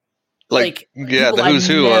like the who's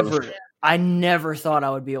who of. I never thought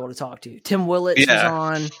I would be able to talk to. Tim Willits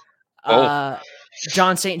was on.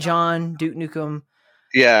 John St. John, Duke Nukem.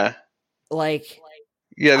 Yeah. These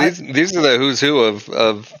are the who's who of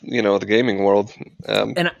the gaming world.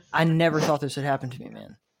 And I never thought this would happen to me,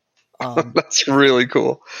 man. That's really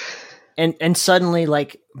cool. And suddenly,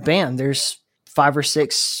 like, bam, there's 5 or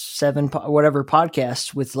 6, 7, whatever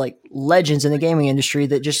podcasts with like legends in the gaming industry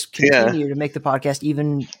that just continue to make the podcast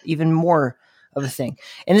even more of a thing.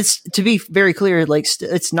 And it's, to be very clear, like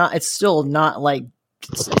it's not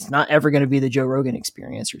ever going to be the Joe Rogan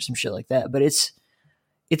experience or some shit like that, but it's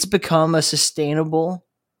become a sustainable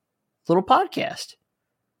little podcast.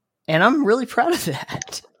 And I'm really proud of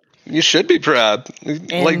that. You should be proud.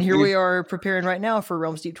 And here we are preparing right now for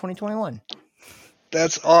Realms Deep 2021.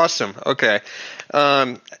 That's awesome. Okay.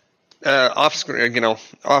 off screen,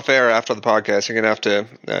 off air after the podcast, you're gonna have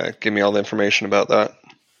to give me all the information about that.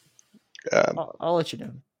 I'll let you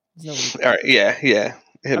know. All right, yeah.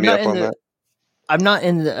 Hit me up on that. I'm not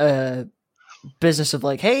in the business of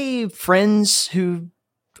like, hey, friends who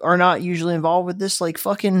are not usually involved with this, like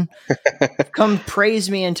fucking come praise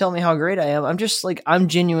me and tell me how great I am. I'm just like, I'm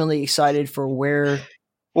genuinely excited for where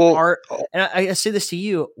and I say this to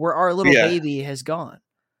you, where our little baby has gone.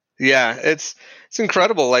 Yeah, it's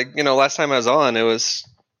incredible. Like, last time I was on, it was,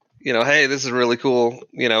 hey, this is really cool.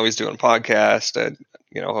 He's doing a podcast and,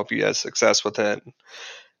 hope you has success with it.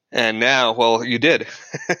 And now, well, you did.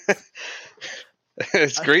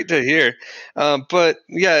 It's great to hear. But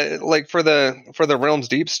yeah, like for the Realms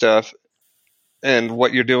Deep stuff and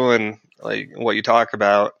what you're doing, like what you talk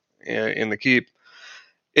about in the Keep,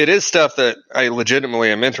 it is stuff that I legitimately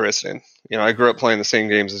am interested in. I grew up playing the same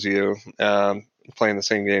games as you, playing the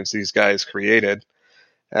same games these guys created.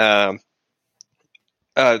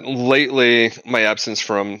 Lately, my absence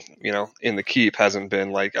from, in the Keep hasn't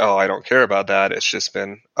been like, oh, I don't care about that. It's just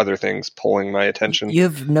been other things pulling my attention. You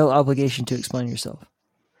have no obligation to explain yourself.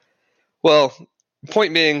 Well,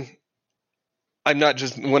 point being, I'm not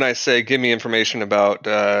just, when I say give me information about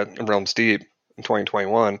Realms Deep in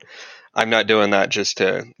 2021, I'm not doing that just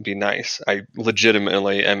to be nice. I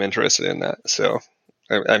legitimately am interested in that. So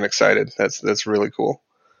I'm excited. That's really cool.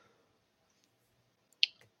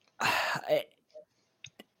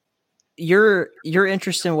 Your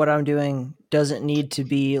interest in what I'm doing doesn't need to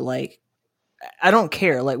be like, I don't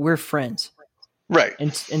care. Like, we're friends. Right.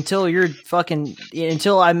 Until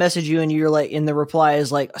I message you and you're like, and the reply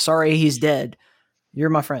is like, sorry, he's dead. You're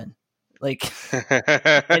my friend. Like,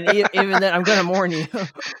 and even then I'm going to mourn you.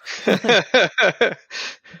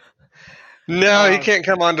 No, he can't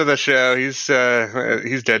come onto the show. He's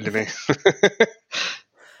dead to me.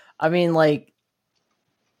 I mean, like,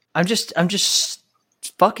 I'm just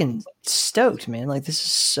fucking stoked, man. Like, this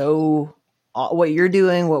is so what you're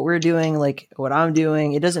doing, what we're doing, like what I'm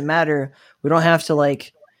doing. It doesn't matter. We don't have to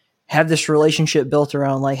like have this relationship built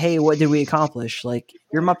around like, hey, what did we accomplish? Like,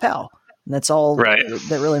 you're my pal. And that's all right.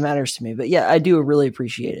 That really matters to me. But yeah, I do really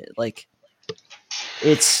appreciate it. Like,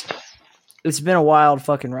 it's been a wild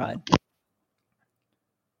fucking ride.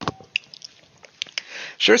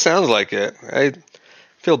 Sure sounds like it. I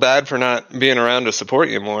feel bad for not being around to support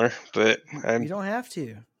you more, but you don't have to.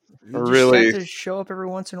 You really just have to show up every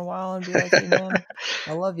once in a while and be like, hey man,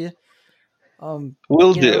 I love you.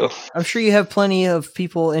 Will do. I'm sure you have plenty of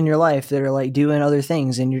people in your life that are like doing other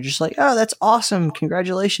things and you're just like, oh, that's awesome.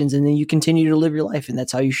 Congratulations. And then you continue to live your life and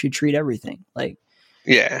that's how you should treat everything. Like,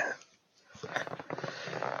 yeah.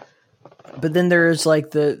 But then there's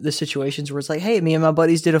like the situations where it's like, hey, me and my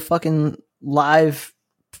buddies did a fucking live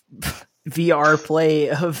VR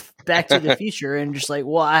play of Back to the Future and just like,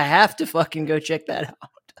 well, I have to fucking go check that out.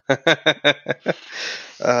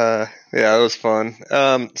 Yeah, it was fun.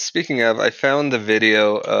 Speaking of, I found the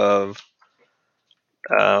video of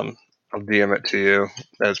I'll DM it to you.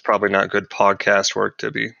 That's probably not good podcast work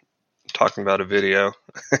to be talking about a video.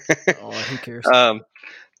 Oh, who cares?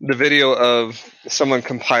 The video of someone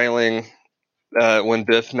compiling when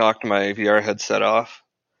Biff knocked my VR headset off.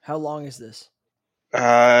 How long is this? 2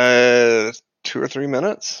 or 3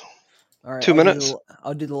 minutes. All right, 2 minutes.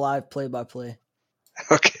 I'll do the live play-by-play.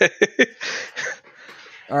 Okay.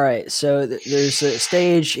 All right, so there's a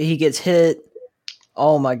stage. He gets hit.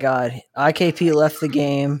 Oh my god! IKP left the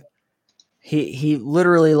game. He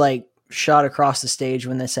literally like shot across the stage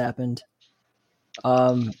when this happened.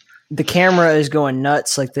 The camera is going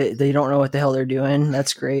nuts. Like they don't know what the hell they're doing.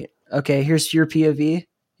 That's great. Okay, here's your POV.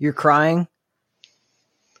 You're crying.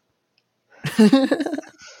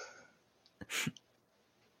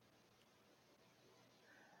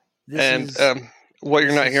 What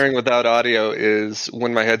you're not hearing without audio is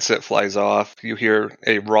when my headset flies off, you hear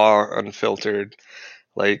a raw, unfiltered,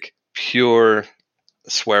 like pure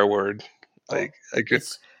swear word. Like I could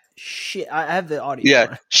shit. I have the audio.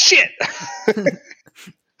 Yeah, shit.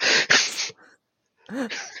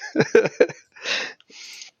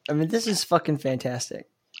 I mean, this is fucking fantastic.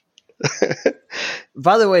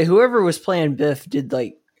 By the way, whoever was playing Biff did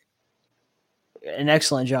like an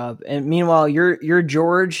excellent job. And meanwhile, your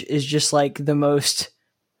George is just like the most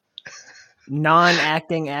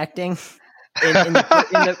non-acting acting in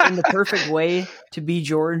the perfect way to be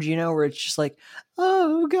George, you know, where it's just like,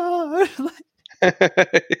 oh god.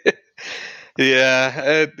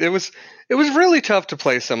 Yeah, it was really tough to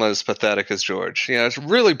play someone as pathetic as George. You know, it's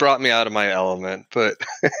really brought me out of my element, but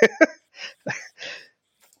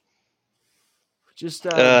just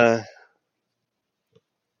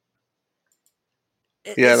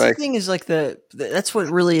Yeah, the thing is like that's what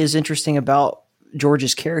really is interesting about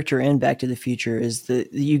George's character in Back to the Future is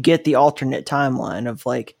that you get the alternate timeline of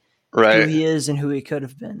like who he is and who he could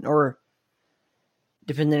have been, or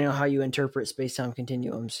depending on how you interpret space-time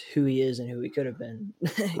continuums, who he is and who he could have been.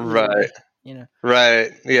 Right. You know.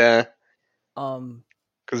 Right. Yeah.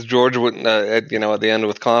 Because George wouldn't, at the end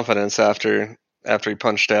with confidence after he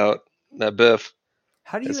punched out Biff.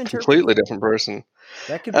 How do you interpret? A completely different person.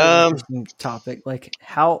 That could be an interesting topic. Like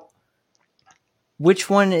which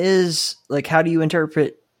one is like? How do you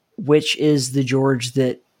interpret which is the George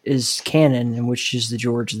that is canon and which is the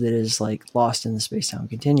George that is like lost in the space-time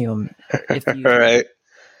continuum? If you, right.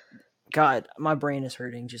 God, my brain is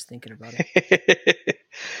hurting just thinking about it.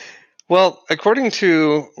 Well, according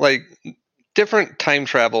to like different time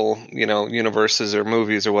travel, universes or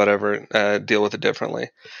movies or whatever, deal with it differently.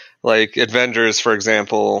 Like Avengers, for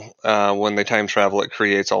example, when they time travel, it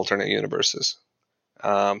creates alternate universes.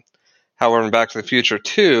 However, in Back to the Future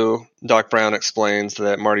 2, Doc Brown explains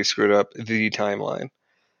that Marty screwed up the timeline.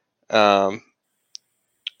 Now,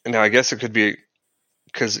 I guess it could be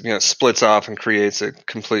because it splits off and creates a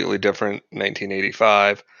completely different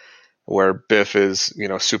 1985, where Biff is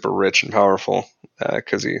super rich and powerful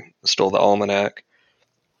because he stole the almanac.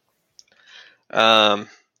 So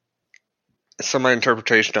my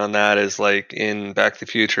interpretation on that is like in Back to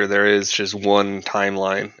the Future, there is just one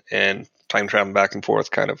timeline, and time traveling back and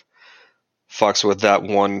forth kind of fucks with that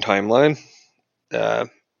one timeline. Now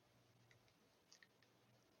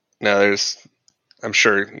I'm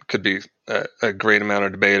sure it could be a great amount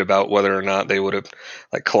of debate about whether or not they would have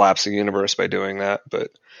like collapsed the universe by doing that,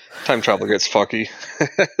 but time travel gets fucky.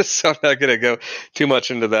 So I'm not going to go too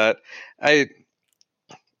much into that. I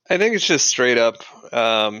think it's just straight up,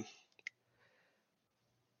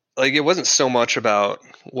 like it wasn't so much about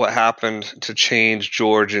what happened to change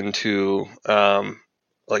George into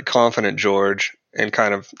like confident George, and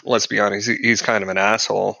kind of, let's be honest, he's kind of an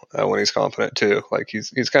asshole when he's confident too. Like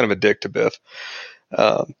he's kind of a dick to Biff.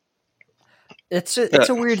 It's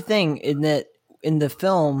a weird thing in that in the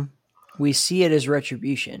film we see it as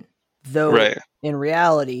retribution, though in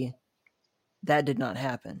reality that did not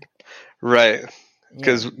happen. Right.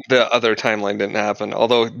 Because the other timeline didn't happen.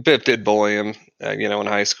 Although Biff did bully him, in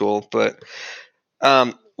high school. But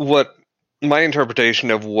what my interpretation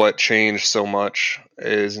of what changed so much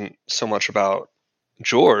isn't so much about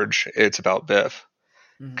George; it's about Biff.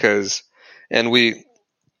 Because, this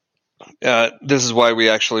is why we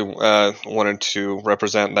actually wanted to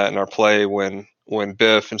represent that in our play when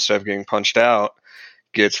Biff, instead of getting punched out,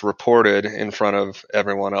 gets reported in front of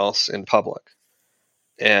everyone else in public.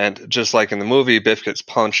 And just like in the movie, Biff gets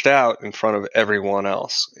punched out in front of everyone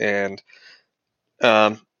else. And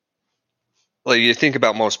like you think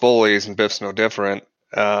about most bullies, and Biff's no different.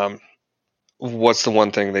 What's the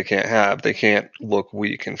one thing they can't have? They can't look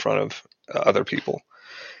weak in front of other people.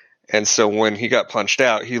 And so when he got punched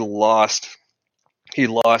out, he lost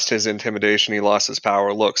his intimidation. He lost his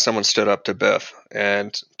power. Look, someone stood up to Biff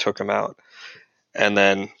and took him out. And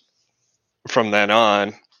then from then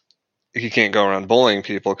on, he can't go around bullying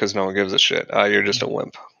people because no one gives a shit. You're just a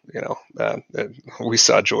wimp. We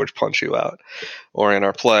saw George punch you out. Or in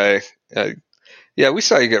our play, we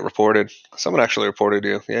saw you get reported. Someone actually reported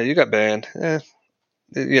you. Yeah, you got banned.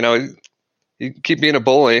 You keep being a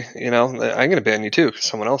bully, I'm going to ban you too because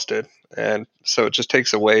someone else did. And so it just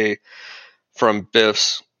takes away from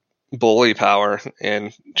Biff's bully power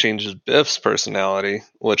and changes Biff's personality,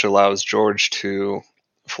 which allows George to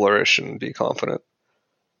flourish and be confident.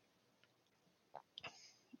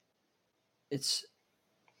 I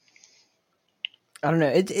don't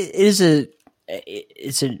know. It's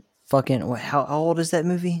a fucking, how old is that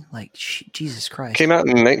movie? Like, Jesus Christ. Came out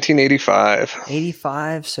in 1985.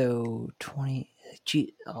 85, so 20,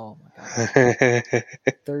 oh my God.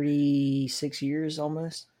 36 years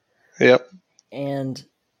almost. Yep. And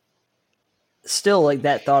still, like,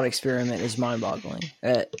 that thought experiment is mind boggling.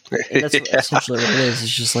 That's essentially what it is.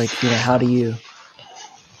 It's just like, how do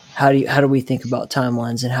we think about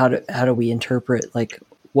timelines, and how do we interpret like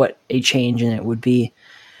what a change in it would be?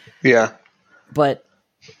 Yeah. But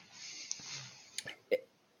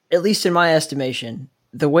at least in my estimation,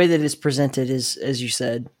 the way that it's presented is, as you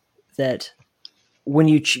said, that when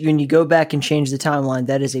you go back and change the timeline,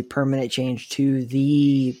 that is a permanent change to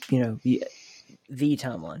the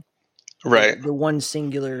timeline. Right. The one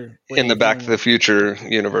singular in the Back to the Future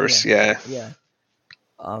universe. Yeah.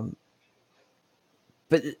 But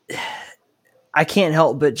I can't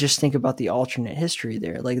help but just think about the alternate history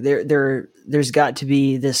there. Like there's got to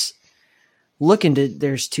be this look into,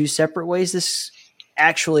 there's two separate ways this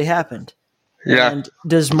actually happened. Yeah. And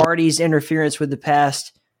does Marty's interference with the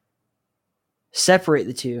past separate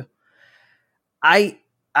the two?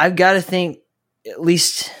 I've got to think, at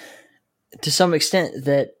least to some extent,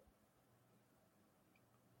 that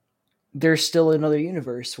there's still another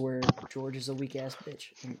universe where George is a weak ass bitch.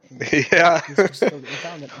 And Yeah. he's just still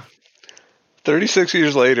incompetent. 36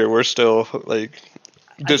 years later, we're still like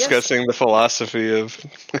discussing the philosophy of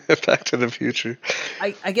Back to the Future.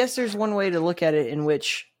 I guess there's one way to look at it in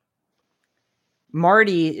which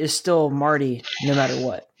Marty is still Marty no matter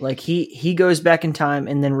what. Like he goes back in time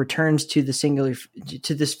and then returns to the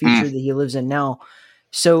to this future that he lives in now.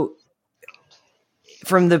 So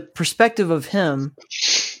from the perspective of him,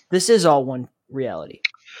 this is all one reality.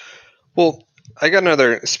 Well,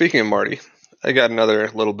 speaking of Marty, I got another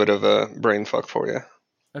little bit of a brain fuck for you.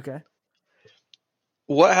 Okay.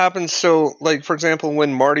 What happens? So, like, for example,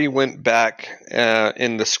 when Marty went back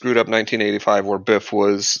in the screwed up 1985 where Biff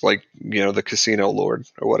was, like, the casino lord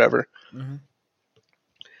or whatever,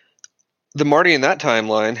 the Marty in that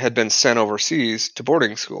timeline had been sent overseas to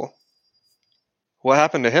boarding school. What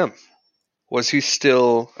happened to him? Was he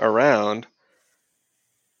still around?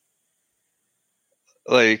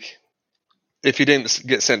 Like, if he didn't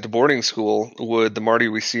get sent to boarding school, would the Marty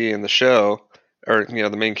we see in the show, or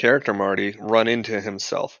the main character Marty, run into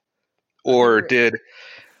himself, or did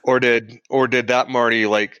that Marty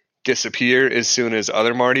like disappear as soon as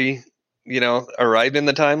other Marty arrived in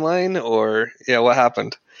the timeline, or what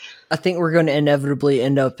happened? I think we're going to inevitably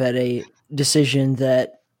end up at a decision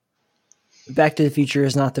that Back to the Future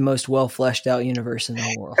is not the most well fleshed out universe in the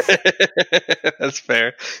whole world. That's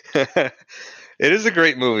fair. It is a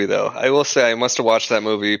great movie, though. I will say I must have watched that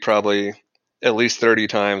movie probably at least 30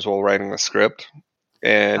 times while writing the script,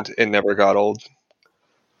 and it never got old.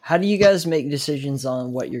 How do you guys make decisions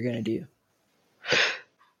on what you're going to do?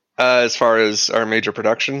 As far as our major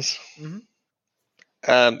productions,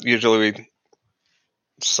 usually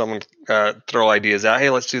someone throw ideas out. Hey,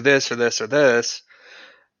 let's do this or this or this.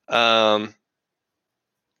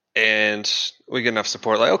 And we get enough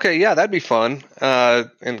support, like, okay, yeah, that'd be fun,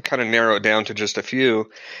 and kind of narrow it down to just a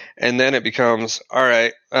few. And then it becomes, all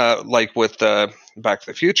right, like with Back to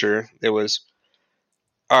the Future, it was,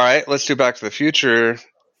 all right, let's do Back to the Future.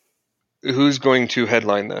 Who's going to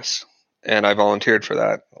headline this? And I volunteered for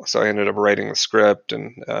that. So I ended up writing the script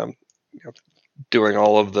and doing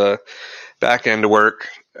all of the back end work,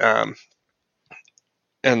 and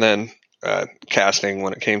then casting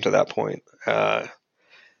when it came to that point.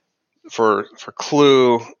 For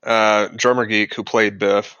Clue, Drummer Geek, who played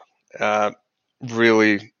Biff,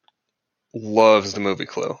 really loves the movie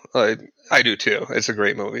Clue. I do too. It's a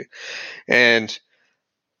great movie, and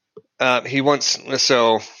he's wanted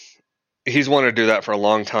to do that for a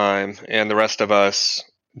long time, and the rest of us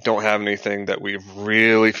don't have anything that we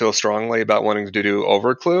really feel strongly about wanting to do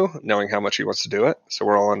over Clue, knowing how much he wants to do it. So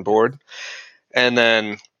we're all on board, and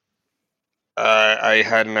then I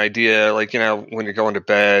had an idea, like, when you're going to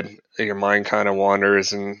bed, your mind kind of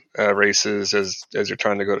wanders and races as you're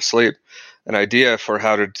trying to go to sleep. An idea for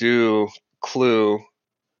how to do Clue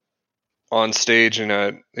on stage in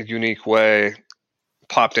a unique way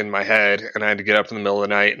popped in my head, and I had to get up in the middle of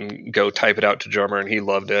the night and go type it out to Drummer, and he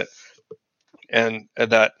loved it. And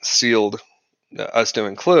that sealed us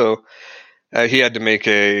doing Clue. He had to make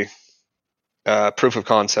a proof of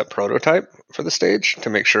concept prototype for the stage to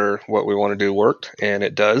make sure what we want to do worked, and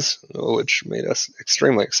it does, which made us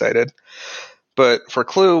extremely excited. But for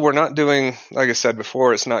Clue, we're not doing, like I said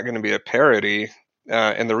before, it's not going to be a parody,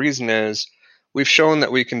 and the reason is we've shown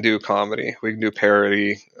that we can do comedy, we can do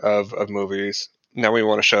parody of movies. Now we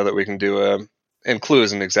want to show that we can do and Clue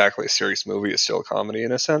isn't exactly a serious movie, it's still a comedy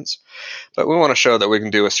in a sense, but we want to show that we can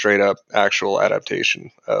do a straight up actual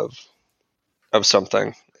adaptation of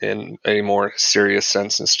something in a more serious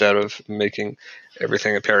sense instead of making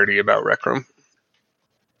everything a parody about Rec Room.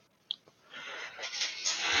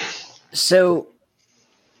 So,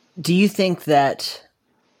 do you think that,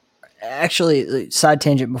 actually, side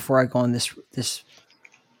tangent before I go on this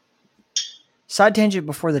side tangent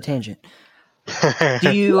before the tangent.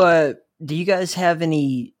 Do you guys have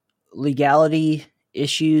any legality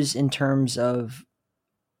issues in terms of,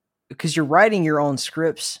 because you're writing your own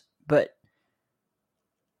scripts, but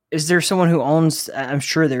is there someone who owns, I'm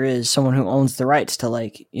sure there is someone who owns the rights to,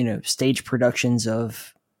 like, stage productions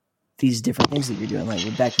of these different things that you're doing, like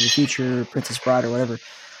with Back to the Future, Princess Bride, or whatever.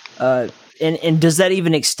 And does that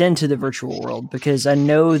even extend to the virtual world? Because I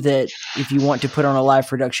know that if you want to put on a live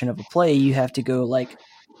production of a play, you have to go like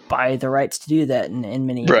buy the rights to do that in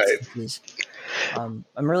many instances. I'm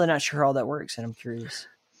really not sure how that works, and I'm curious.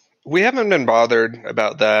 We haven't been bothered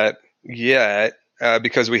about that yet.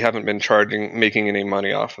 because we haven't been making any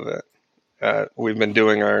money off of it. We've been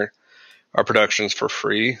doing our productions for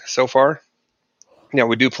free so far. Yeah,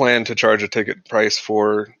 we do plan to charge a ticket price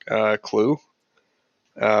for Clue.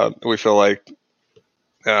 We feel like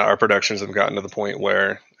our productions have gotten to the point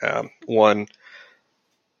where, one,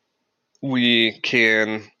 we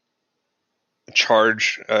can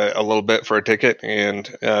charge a little bit for a ticket and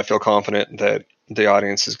feel confident that the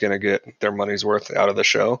audience is going to get their money's worth out of the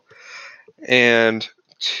show. And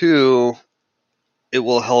two, it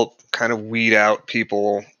will help kind of weed out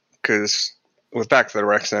people, because with Back to the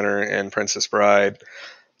Rec Center and Princess Bride,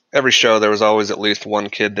 every show there was always at least one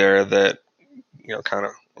kid there that, kind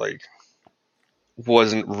of like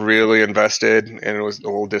wasn't really invested and it was a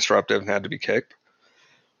little disruptive and had to be kicked.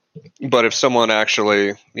 But if someone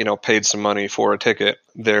actually, paid some money for a ticket,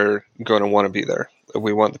 they're going to want to be there.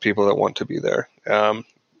 We want the people that want to be there,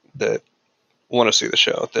 that want to see the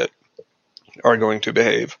show, that are going to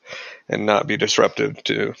behave and not be disruptive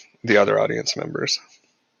to the other audience members.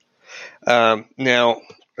 Now,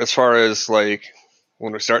 as far as like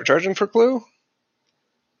when we start charging for Clue,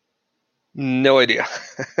 no idea.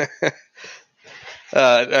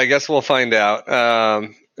 I guess we'll find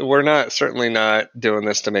out. We're certainly not doing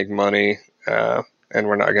this to make money, and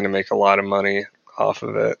we're not going to make a lot of money off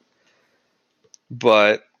of it.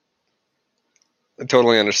 But I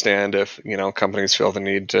totally understand if, companies feel the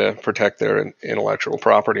need to protect their intellectual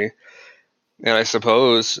property. And I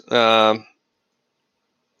suppose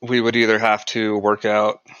we would either have to work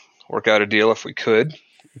out a deal if we could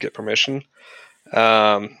get permission.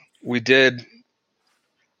 We did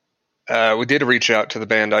reach out to the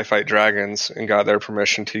band I Fight Dragons and got their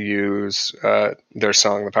permission to use their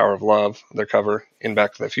song "The Power of Love," their cover in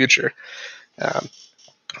Back to the Future.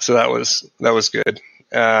 So that was good,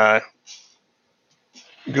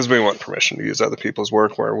 because we want permission to use other people's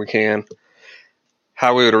work where we can.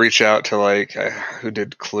 How we would reach out to who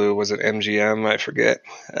did Clue? Was it MGM? I forget.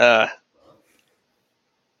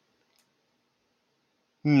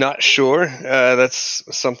 Not sure. That's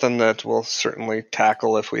something that we'll certainly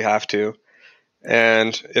tackle if we have to.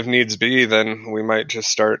 And if needs be, then we might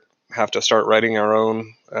just have to start writing our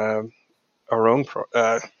own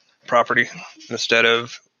property instead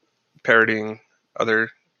of parodying other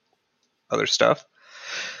stuff.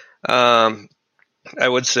 I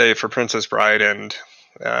would say for Princess Bride and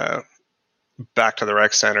Back to the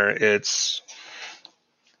Rec Center,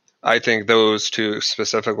 I think those two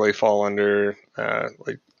specifically fall under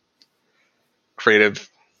creative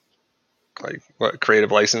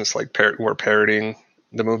license, we're parodying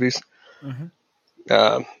the movies,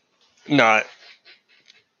 not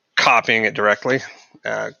copying it directly.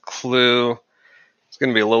 Clue is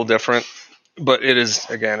going to be a little different, but it is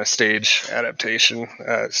again a stage adaptation,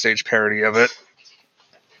 stage parody of it.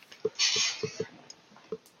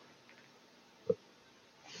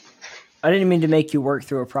 I didn't mean to make you work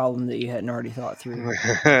through a problem that you hadn't already thought through.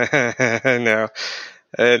 No.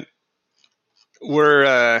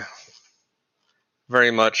 We're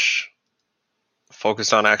very much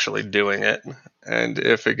focused on actually doing it. And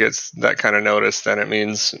if it gets that kind of notice, then it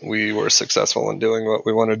means we were successful in doing what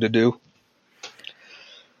we wanted to do.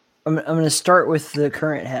 I'm going to start with the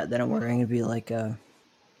current hat that I'm wearing and be like,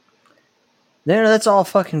 that's all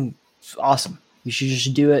fucking awesome. You should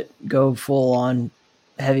just do it. Go full on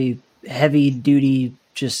heavy duty,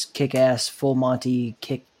 just kick ass, full Monty,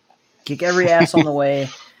 kick every ass on the way.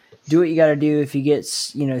 Do what you got to do. If you get,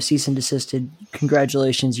 cease and desisted,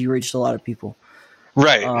 congratulations, you reached a lot of people.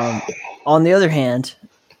 Right. On the other hand,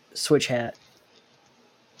 switch hat.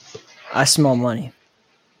 I smell money.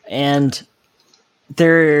 And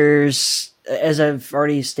there's, as I've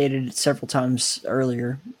already stated several times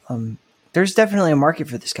earlier, there's definitely a market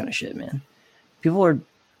for this kind of shit, man. People are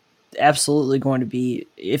absolutely going to be,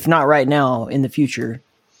 if not right now, in the future,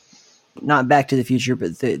 not Back to the Future,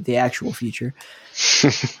 but the actual future,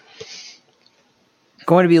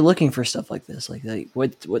 going to be looking for stuff like this, like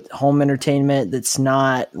what home entertainment that's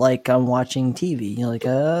not like I'm watching TV,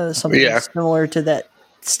 something similar to that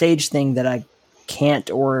stage thing that I can't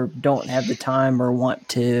or don't have the time or want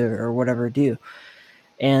to or whatever do.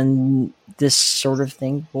 And this sort of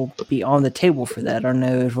thing will be on the table for that. I don't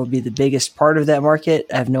know if it will be the biggest part of that market.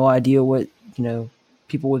 I have no idea what,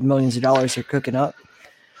 people with millions of dollars are cooking up.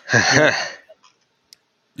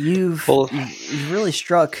 You've really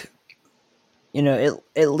struck,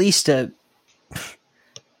 at least I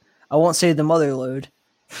won't say the mother lode,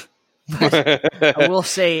 but I will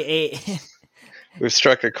say we've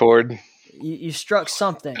struck a chord. You struck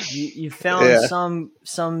something. You found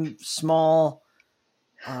some small.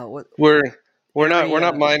 We're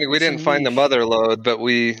not mining. We didn't find the niche. mother lode, but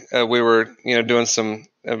we were doing some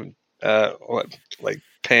like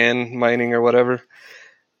pan mining or whatever,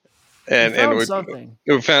 and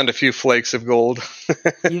we found a few flakes of gold.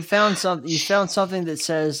 You found something that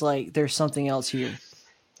says like there's something else here.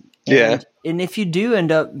 And if you do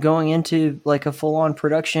end up going into like a full on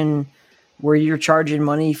production where you're charging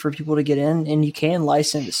money for people to get in, and you can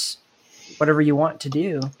license whatever you want to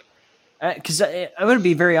do. Because I'm going to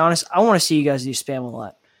be very honest, I want to see you guys do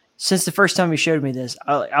Spam-A-Lot. Since the first time you showed me this,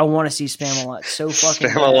 I want to see Spam-A-Lot so fucking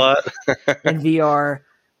Spam-A-Lot in VR.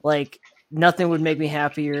 Like, nothing would make me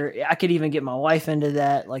happier. I could even get my wife into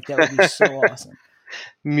that. Like, that would be so awesome.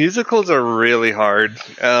 Musicals are really hard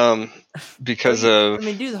because of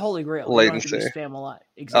do the Holy Grail. Latency. Spam-A-Lot.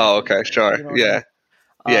 Exactly. Oh, okay, sure. Yeah.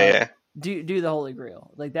 Yeah. Do the Holy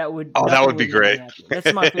Grail. Like that would. Oh, that would be great.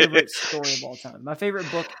 That's my favorite story of all time. My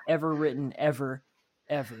favorite book ever written, ever.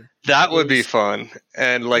 That would be fun,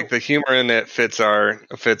 and like the humor in it fits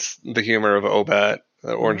the humor of OBAT,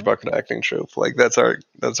 the Orange Bucket Acting Troupe. Like that's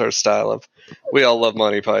our style of. We all love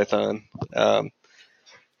Monty Python. I mean,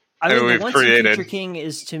 The Once and Future King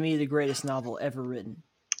is to me the greatest novel ever written.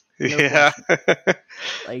 No question.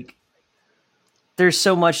 Like. There's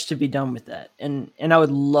so much to be done with that, and I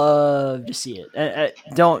would love to see it.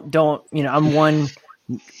 Don't I'm one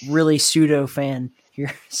really pseudo fan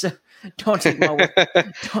here, so don't take my word.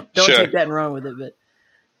 Don't take that and run with it. But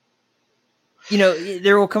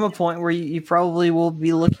there will come a point where you probably will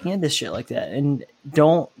be looking into shit like that, and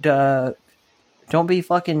don't be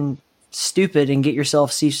fucking stupid and get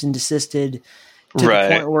yourself cease and desisted to the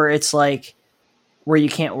point where it's like. Where you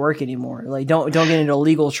can't work anymore. Like don't get into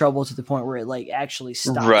legal trouble to the point where it like actually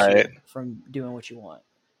stops you from doing what you want.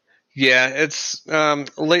 Yeah, it's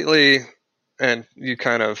lately, and you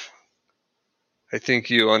kind of, I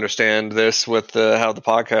think you understand this with how the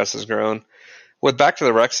podcast has grown. With Back to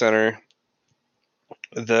the Rec Center,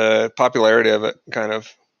 the popularity of it kind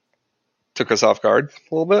of took us off guard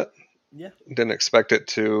a little bit. Yeah, didn't expect it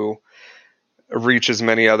to reach as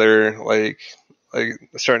many other like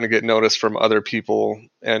starting to get noticed from other people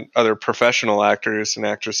and other professional actors and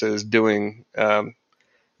actresses doing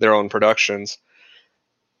their own productions.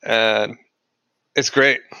 And it's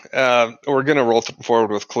great. We're going to roll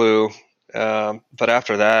forward with Clue. But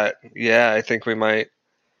after that, I think we might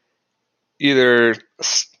either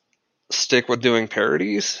stick with doing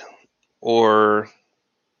parodies or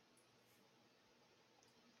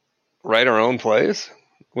write our own plays,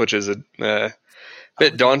 which is a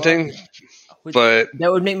bit daunting. But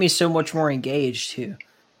that would make me so much more engaged too.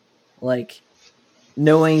 Like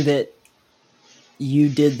knowing that you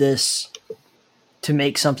did this to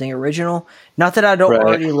make something original. Not that I don't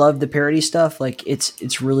already love the parody stuff. Like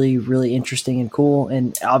it's really, really interesting and cool.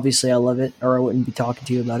 And obviously I love it or I wouldn't be talking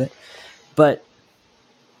to you about it. But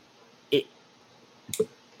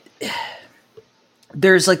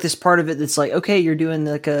there's like this part of it that's like, okay, you're doing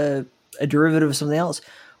like a derivative of something else.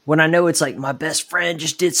 When I know it's like my best friend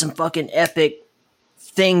just did some fucking epic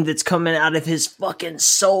thing that's coming out of his fucking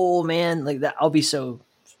soul, man. Like that, I'll be so.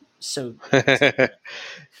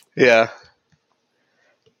 Yeah.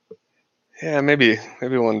 Yeah, maybe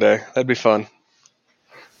one day. That'd be fun.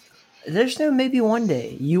 There's no maybe one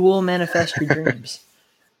day. You will manifest your dreams.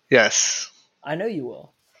 Yes. I know you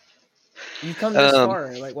will. You come this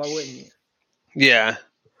far. Like, why wouldn't you? Yeah.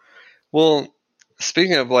 Well,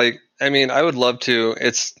 speaking of like, I mean, I would love to.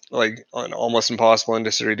 It's like an almost impossible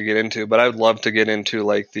industry to get into, but I would love to get into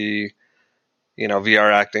like the,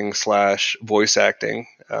 VR acting / voice acting,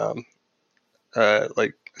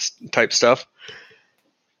 like type stuff.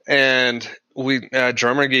 And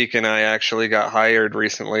Drummer Geek and I actually got hired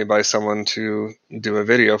recently by someone to do a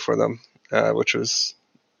video for them, which was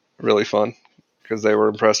really fun because they were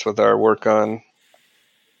impressed with our work in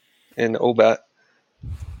OBAT.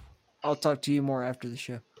 I'll talk to you more after the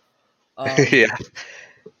show. Yeah.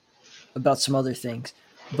 About some other things.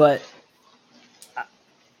 But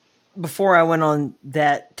before I went on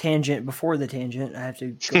that tangent, before the tangent, I have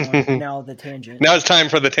to go on now the tangent. Now it's time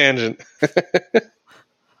for the tangent.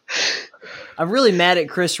 I'm really mad at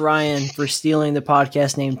Chris Ryan for stealing the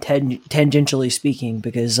podcast name Tangentially Speaking,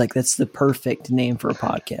 because like that's the perfect name for a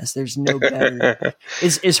podcast. There's no better.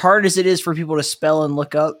 As hard as it is for people to spell and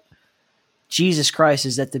look up, Jesus Christ,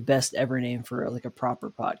 is that the best ever name for like a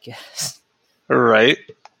proper podcast? Right.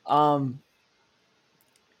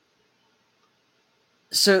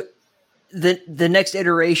 So the next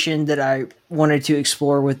iteration that I wanted to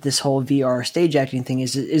explore with this whole VR stage acting thing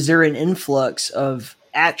is there an influx of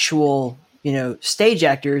actual, stage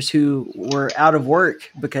actors who were out of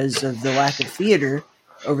work because of the lack of theater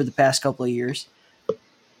over the past couple of years,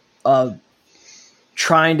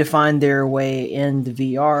 trying to find their way in the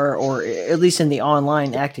VR or at least in the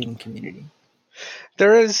online acting community?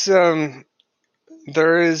 There is a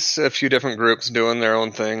few different groups doing their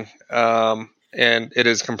own thing, and it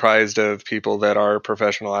is comprised of people that are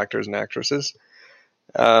professional actors and actresses.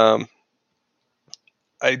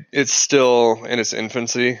 It's still in its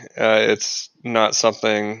infancy. It's not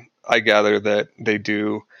something I gather that they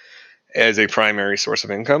do as a primary source of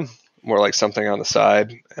income, more like something on the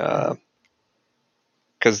side.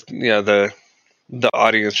 Because the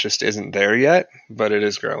audience just isn't there yet, but it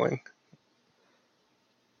is growing,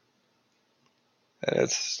 and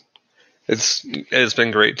it's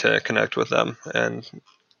been great to connect with them and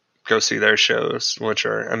go see their shows, which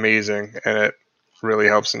are amazing, and it really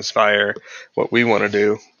helps inspire what we want to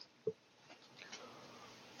do.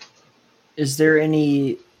 Is there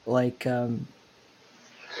any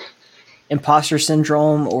imposter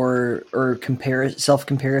syndrome or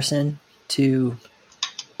self-comparison to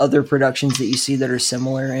other productions that you see that are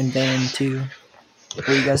similar in vein to what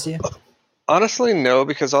you guys do? Honestly, no,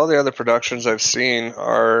 because all the other productions I've seen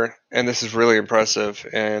are, and this is really impressive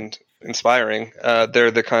and inspiring, they're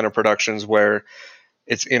the kind of productions where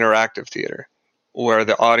it's interactive theater, where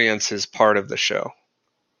the audience is part of the show.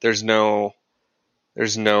 There's no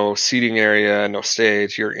seating area, no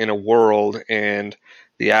stage. You're in a world, and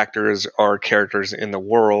the actors are characters in the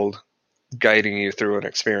world guiding you through an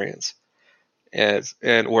experience.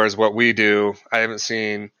 And whereas what we do, I haven't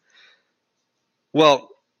seen. Well,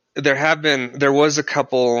 there was a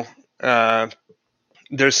couple.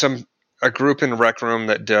 There's a group in Rec Room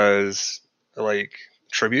that does like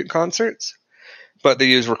tribute concerts, but they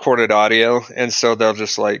use recorded audio, and so they'll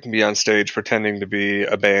just like be on stage pretending to be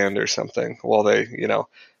a band or something while they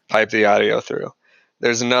pipe the audio through. There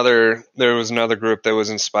was another group that was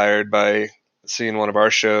inspired by seeing one of our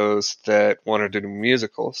shows that wanted to do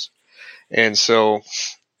musicals. And so,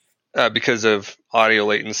 because of audio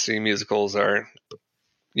latency, musicals are,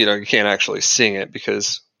 you can't actually sing it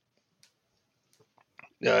because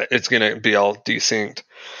it's going to be all desynced.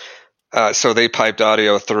 So they piped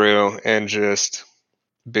audio through and just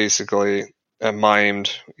basically mimed,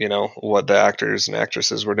 what the actors and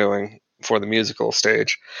actresses were doing for the musical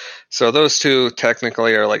stage. So those two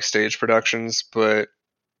technically are like stage productions, but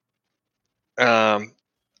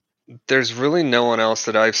there's really no one else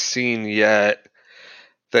that I've seen yet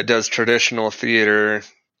that does traditional theater,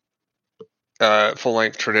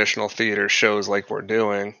 full-length traditional theater shows like we're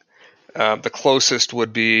doing. The closest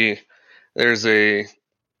would be, there's a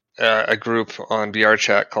group on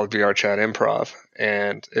VRChat called VRChat Improv,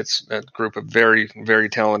 and it's a group of very, very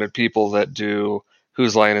talented people that do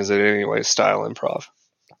Whose Line Is It Anyway style improv.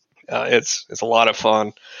 It's a lot of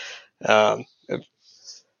fun.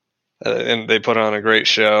 And they put on a great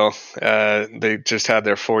show. They just had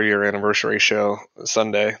their 4-year anniversary show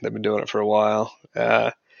Sunday. They've been doing it for a while.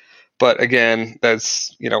 But again,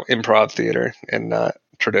 that's, improv theater and not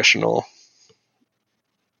traditional,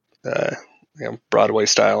 Broadway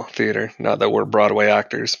style theater. Not that we're Broadway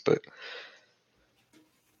actors, but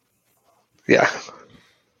yeah.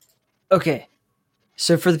 Okay.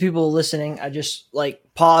 So for the people listening, I just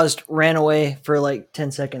paused, ran away for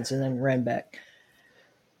 10 seconds and then ran back.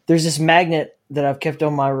 There's this magnet that I've kept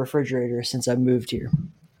on my refrigerator since I moved here.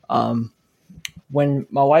 When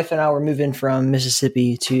my wife and I were moving from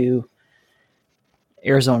Mississippi to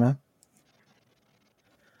Arizona,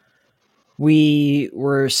 we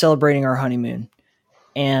were celebrating our honeymoon,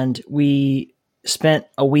 and we spent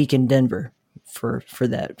a week in Denver for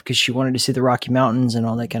that because she wanted to see the Rocky Mountains and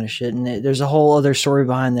all that kind of shit. And there's a whole other story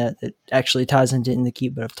behind that actually ties into In the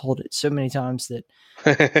Keep, but I've told it so many times that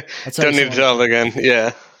don't need to tell it again.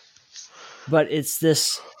 Yeah. But it's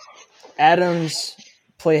this Adams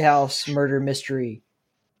Playhouse murder mystery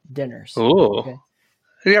dinners. Ooh. Okay?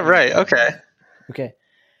 Yeah, right. Okay.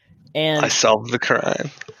 And I solved the crime.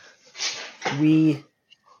 We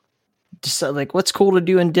decided, what's cool to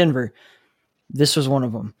do in Denver? This was one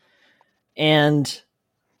of them. And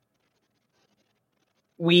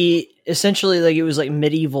we essentially, it was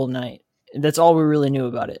medieval night. That's all we really knew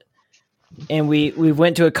about it. And we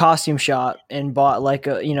went to a costume shop and bought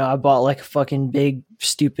I bought a fucking big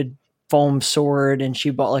stupid foam sword, and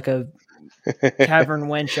she bought a cavern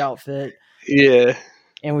wench outfit. Yeah.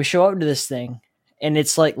 And we show up to this thing, and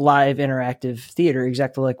it's live interactive theater,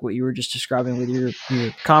 exactly like what you were just describing with your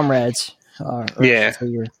comrades. Or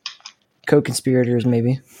your co-conspirators,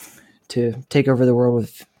 maybe, to take over the world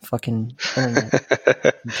with fucking internet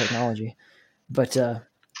and technology. But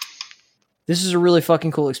this is a really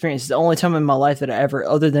fucking cool experience. It's the only time in my life that I ever,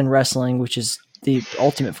 other than wrestling, which is the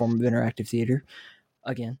ultimate form of interactive theater,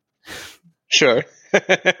 again. Sure.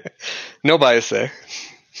 No bias there.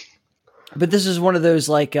 But this is one of those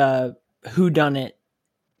like whodunit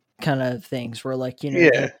kind of things where like, you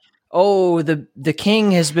know, the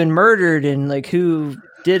king has been murdered and like who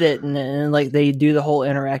did it, and like they do the whole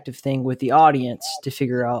interactive thing with the audience to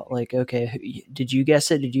figure out like, okay, did you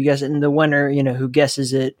guess it? And the winner, you know, who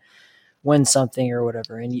guesses it wins something or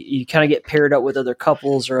whatever. And you kind of get paired up with other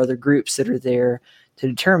couples or other groups that are there to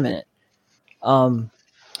determine it. I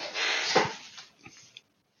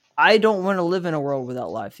don't want to live in a world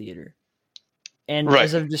without live theater. And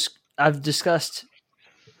as I've discussed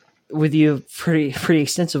with you pretty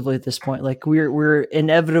extensively at this point, like we're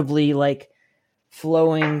inevitably like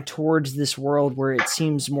flowing towards this world where it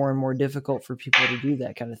seems more and more difficult for people to do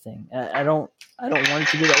that kind of thing. I don't want it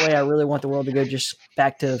to be that way. I really want the world to go just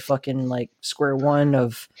back to fucking like square one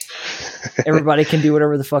of everybody can do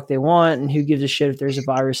whatever the fuck they want, and who gives a shit if there's a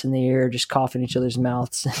virus in the air, just cough in each other's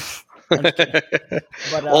mouths. But,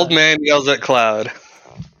 old man yells at cloud.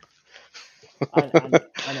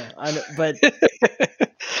 I know, but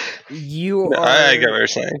you are. I get what you're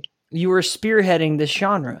saying. You are spearheading this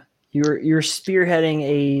genre. You're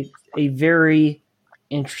spearheading a very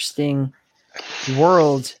interesting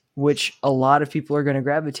world, which a lot of people are going to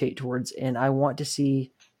gravitate towards, and I want to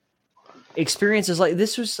see experiences like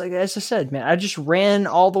this. Was like, as I said, man, I just ran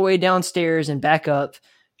all the way downstairs and back up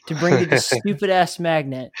to bring you this stupid ass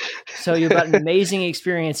magnet. So you about an amazing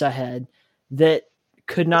experience I had that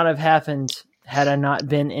could not have happened had I not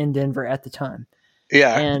been in Denver at the time.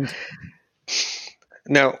 Yeah. And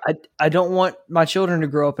no, I don't want my children to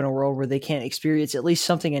grow up in a world where they can't experience at least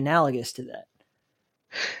something analogous to that.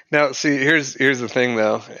 Now, see, here's the thing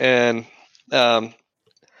though. And,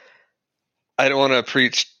 I don't want to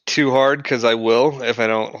preach too hard because I will if I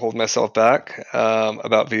don't hold myself back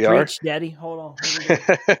about VR. Preach, Daddy. Hold on. Here we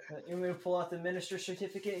go. You want me to pull out the minister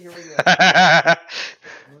certificate? Here we go. Here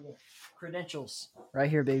we go. Credentials. Right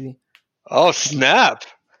here, baby. Oh, snap.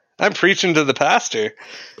 I'm preaching to the pastor.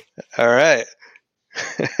 All right.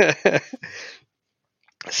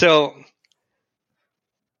 So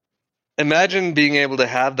imagine being able to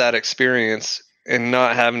have that experience and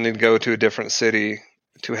not having to go to a different city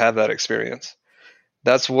to have that experience.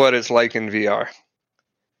 That's what it's like in VR.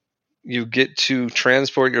 You get to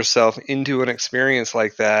transport yourself into an experience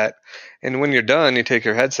like that, and when you're done, you take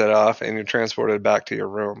your headset off and you're transported back to your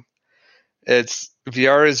room.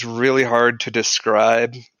 VR is really hard to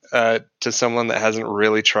describe to someone that hasn't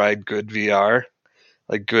really tried good VR,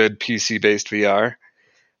 like good PC-based VR.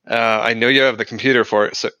 I know you have the computer for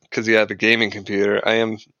it, so because you have the gaming computer. I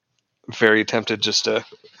am very tempted just to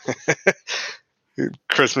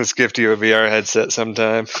Christmas gift you a VR headset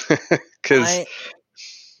sometime. Because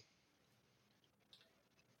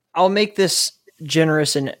I'll make this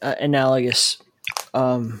generous and analogous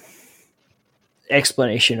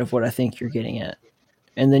explanation of what I think you're getting at,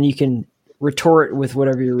 and then you can retort with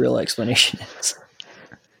whatever your real explanation is.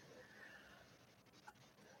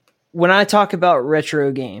 When I talk about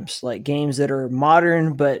retro games, like games that are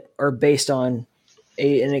modern but are based on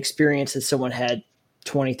an experience that someone had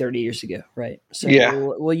 20, 30 years ago, right? So yeah.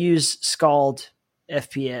 we'll use Scald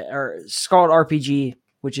FPS or Scald RPG,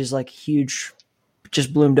 which is like huge,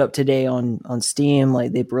 just bloomed up today on Steam.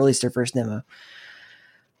 Like they released their first demo.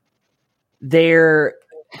 They're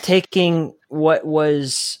taking what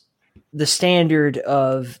was the standard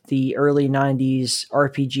of the early 90s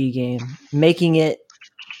RPG game, making it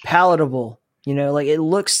palatable. You know, like it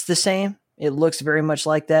looks the same. It looks very much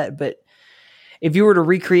like that, but if you were to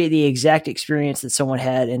recreate the exact experience that someone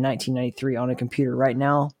had in 1993 on a computer right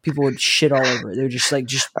now, people would shit all over it. They're just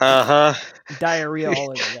diarrhea all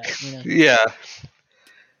over that. You know? Yeah.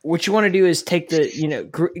 What you want to do is take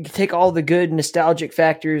take all the good nostalgic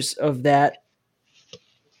factors of that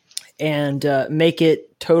and make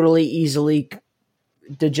it totally easily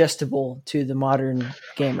digestible to the modern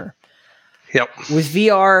gamer. Yep. With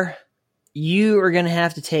VR, you are going to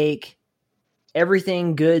have to take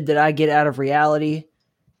everything good that I get out of reality,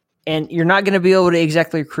 and you're not going to be able to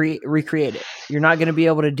exactly recreate it. You're not going to be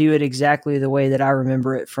able to do it exactly the way that I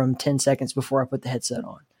remember it from 10 seconds before I put the headset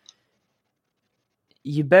on.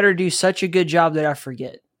 You better do such a good job that I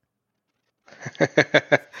forget.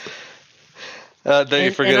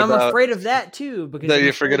 I'm afraid of that too, because that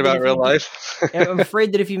you forget about real life. I'm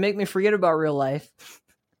afraid that if you make me forget about real life,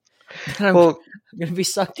 I'm going to be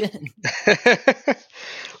sucked in.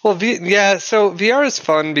 Well, so VR is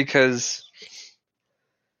fun because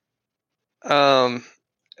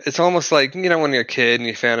it's almost like, you know, when you're a kid and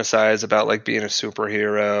you fantasize about like being a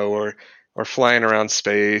superhero or flying around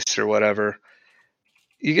space or whatever.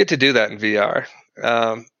 You get to do that in VR.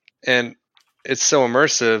 And it's so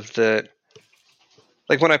immersive that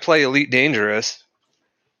like when I play Elite Dangerous,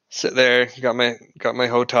 sit there, got my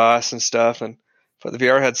HOTAS and stuff, and put the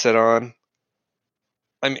VR headset on.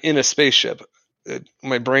 I'm in a spaceship.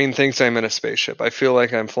 My brain thinks I'm in a spaceship. I feel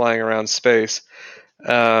like I'm flying around space.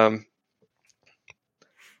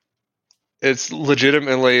 It's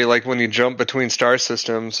legitimately like when you jump between star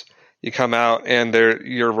systems, you come out and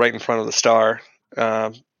you're right in front of the star,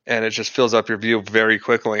 and it just fills up your view very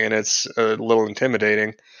quickly, and it's a little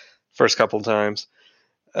intimidating first couple times.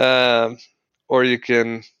 Or you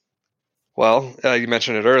can, you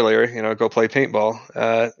mentioned it earlier, go play paintball.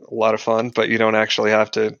 A lot of fun, but you don't actually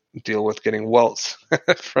have to deal with getting welts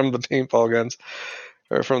from the paintball guns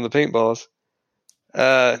or from the paintballs.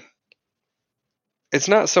 It's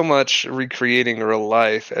not so much recreating real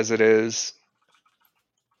life as it is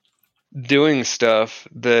doing stuff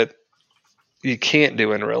that you can't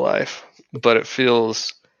do in real life, but it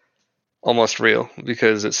feels almost real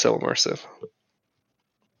because it's so immersive.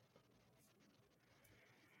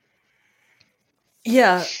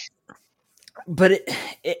 Yeah, but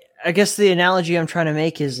I guess the analogy I'm trying to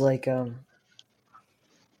make is like,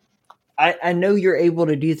 I know you're able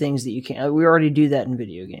to do things that you can't. We already do that in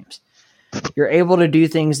video games. You're able to do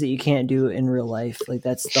things that you can't do in real life. Like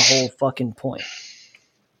that's the whole fucking point.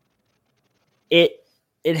 It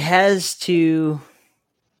has to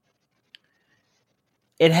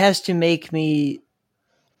make me.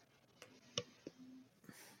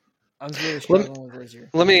 I was really struggling with words here.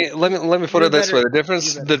 Let me put it this way: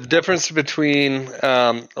 the difference between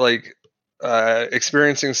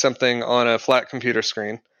experiencing something on a flat computer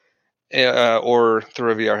screen or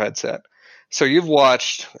through a VR headset. So you've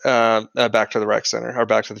watched Back to the Rec Center or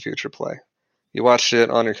Back to the Future play. You watched it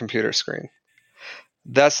on your computer screen.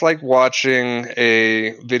 That's like watching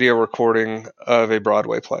a video recording of a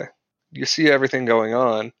Broadway play. You see everything going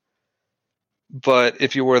on, but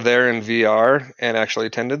if you were there in VR and actually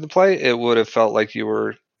attended the play, it would have felt like you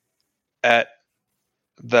were at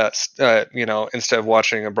that, instead of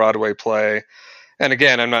watching a Broadway play. And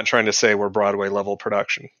again, I'm not trying to say we're Broadway level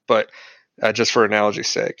production, but just for analogy's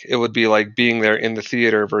sake, it would be like being there in the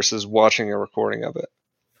theater versus watching a recording of it.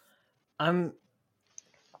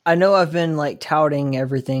 I know I've been like touting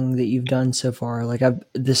everything that you've done so far. Like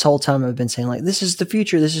this whole time I've been saying like, this is the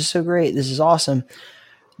future. This is so great. This is awesome.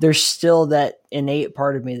 There's still that innate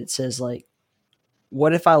part of me that says like,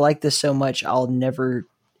 what if I like this so much, I'll never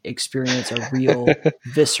experience a real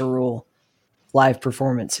visceral live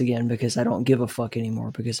performance again because I don't give a fuck anymore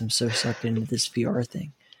because I'm so sucked into this VR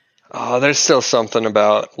thing. Oh, there's still something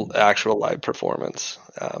about actual live performance.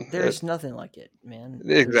 There's nothing like it, man.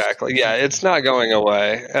 Exactly. Yeah, it's not going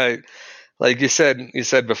away. Like you said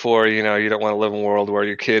before, you don't want to live in a world where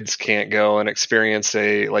your kids can't go and experience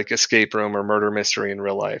a like escape room or murder mystery in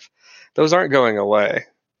real life. Those aren't going away.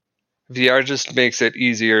 VR just makes it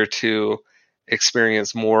easier to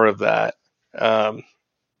experience more of that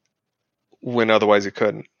when otherwise you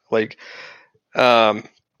couldn't.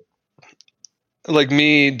 Like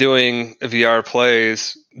me doing VR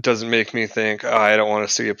plays doesn't make me think, I don't want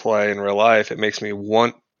to see a play in real life. It makes me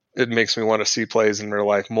want to see plays in real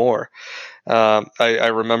life more. I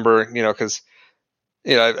remember, because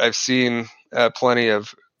I've seen plenty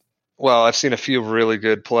of. Well, I've seen a few really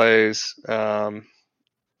good plays. One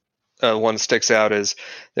sticks out is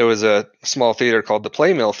there was a small theater called the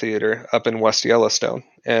Playmill Theater up in West Yellowstone,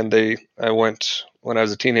 and I went when I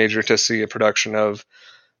was a teenager to see a production of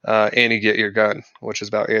Annie Get Your Gun, which is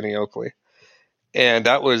about Annie Oakley. And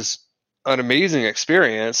that was an amazing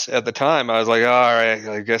experience. At the time, I was like, all right,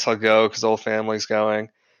 I guess I'll go because the whole family's going.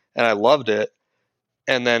 And I loved it.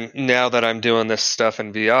 And then now that I'm doing this stuff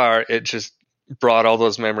in VR, it just brought all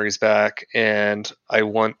those memories back. And I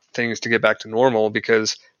want things to get back to normal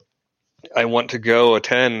because I want to go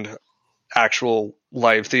attend actual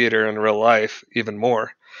live theater in real life even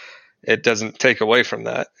more. It doesn't take away from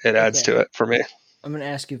that. It adds to it for me. I'm going to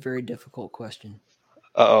ask you a very difficult question.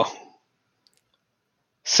 Uh-oh.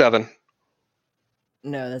 7.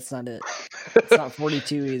 No, that's not it. It's not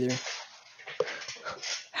 42 either.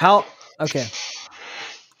 Okay.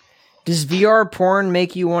 Does VR porn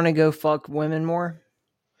make you want to go fuck women more?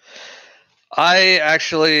 I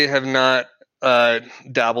actually have not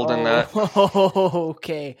dabbled in that.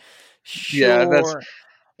 Okay. Sure. Yeah,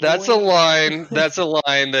 that's a line. That's a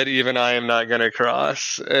line that even I am not going to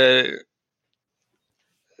cross.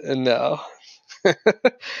 No.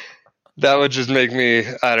 That would just make me,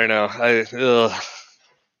 I don't know.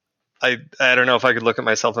 I don't know if I could look at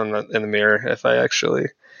myself in the mirror if I actually.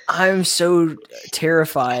 I'm so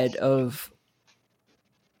terrified of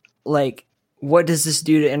like, what does this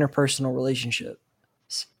do to interpersonal relationships?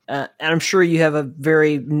 And I'm sure you have a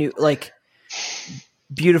very new, like,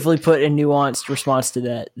 beautifully put a nuanced response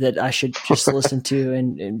to that I should just listen to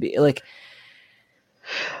and be like.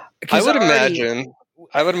 I would imagine,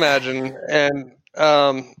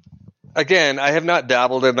 and again, I have not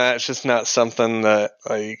dabbled in that. It's just not something that,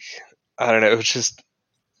 like, I don't know. It's just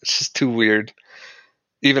too weird,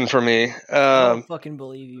 even for me. I don't fucking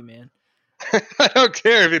believe you, man. I don't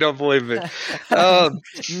care if you don't believe me.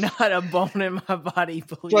 Not a bone in my body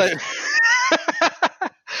believes. But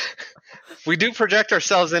we do project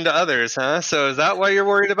ourselves into others, huh? So is that why you're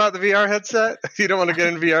worried about the VR headset? You don't want to get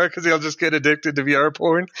into VR because you'll just get addicted to VR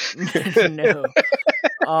porn? No.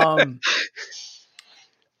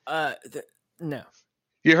 No.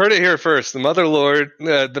 You heard it here first. The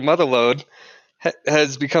Motherlode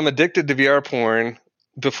has become addicted to VR porn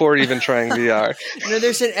before even trying VR. No,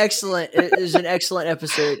 there's an excellent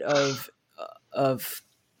episode of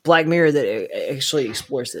Black Mirror that actually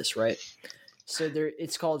explores this, right? So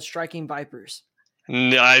it's called Striking Vipers.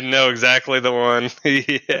 I know exactly the one.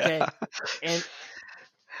 Yeah. Okay. And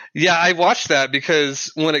yeah, I watched that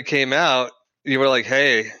because when it came out, you were like,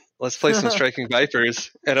 "Hey, let's play some Striking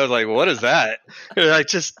Vipers," and I was like, "What is that?" And I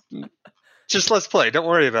just let's play. Don't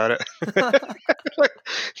worry about it.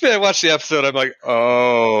 Then I watched the episode. I'm like,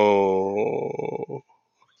 oh.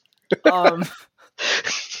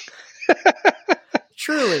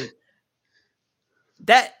 Truly.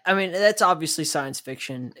 That's obviously science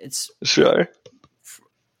fiction. It's sure.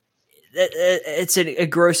 It's a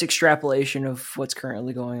gross extrapolation of what's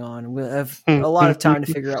currently going on. We'll have a lot of time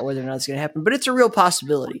to figure out whether or not it's going to happen, but it's a real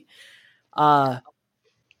possibility. I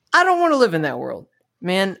don't want to live in that world,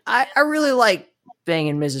 man. I really like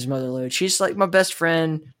banging Mrs. Motherlode. She's like my best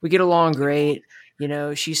friend. We get along great. You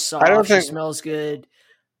know, she's soft. She smells good.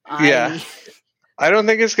 Yeah. I don't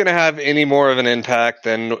think it's going to have any more of an impact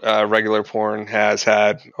than regular porn has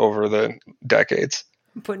had over the decades.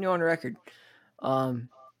 I'm putting you on record. We'll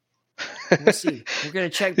see. We're going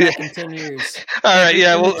to check back in 10 years. All right.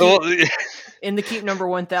 Yeah. In the Keep number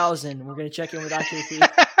 1000, we're going to check in with IKP.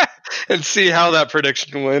 And see how that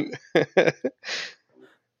prediction went.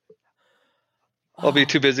 I'll be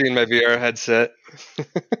too busy in my VR headset.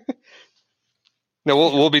 No,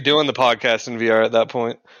 we'll be doing the podcast in VR at that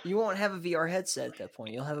point. You won't have a VR headset at that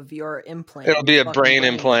point. You'll have a VR implant. It'll be a brain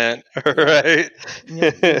implant, right?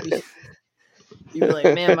 You'll be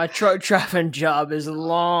like, man, my truck driving job is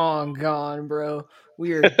long gone, bro.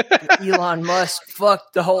 Weird. Elon Musk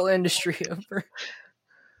fucked the whole industry over.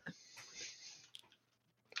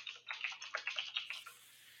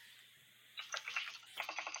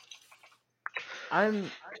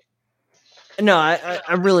 I'm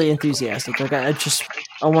really enthusiastic. Like I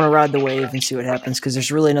want to ride the wave and see what happens because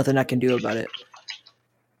there's really nothing I can do about it.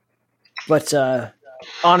 But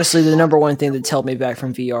honestly, the number one thing that's held me back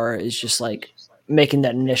from VR is just like making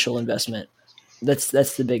that initial investment. That's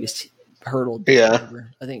the biggest hurdle. Yeah,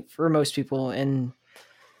 I think for most people, and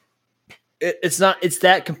it's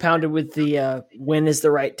that compounded with the when is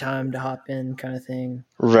the right time to hop in kind of thing,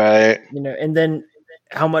 right? You know, and then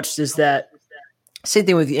how much does that? Same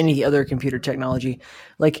thing with any other computer technology,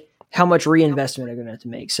 like how much reinvestment are going to have to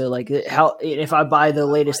make. So like how, if I buy the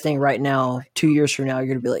latest thing right now, 2 years from now, you're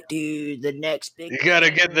going to be like, dude, the next big, you got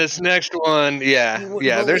to get this next one. Yeah.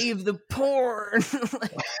 Yeah. Believe the porn.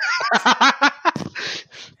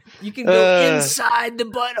 You can go inside the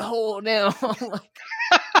butthole now.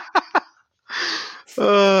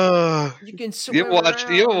 You can swim you watch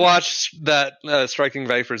that Striking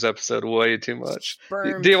Vipers episode way too much.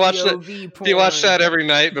 Sperm do you watch that? porn. Do you watch that every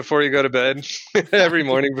night before you go to bed? Every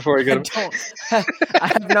morning before you go to bed? I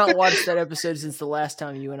have not watched that episode since the last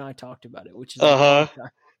time you and I talked about it, which is I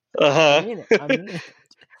mean it.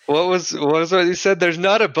 What was what you said? There's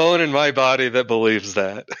not a bone in my body that believes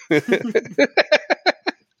that.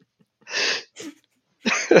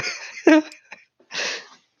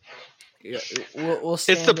 We'll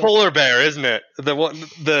it's the polar bear, isn't it?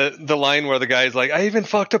 The line where the guy's like, "I even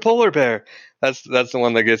fucked a polar bear." That's the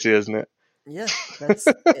one that gets you, isn't it? Yeah, that's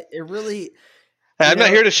it. Really. I'm not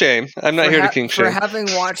here to shame. I'm not here to king shame. For having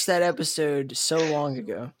watched that episode so long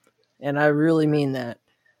ago, and I really mean that,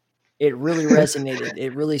 it really resonated.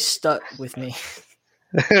 It really stuck with me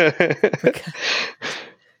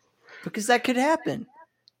because that could happen.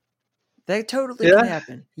 That totally can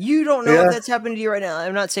happen. You don't know if that's happening to you right now.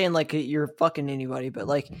 I'm not saying like you're fucking anybody, but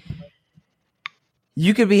like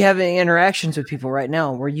you could be having interactions with people right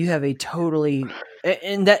now where you have a totally,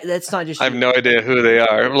 and that's not just. I have no idea who they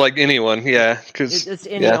are. Like anyone, because it's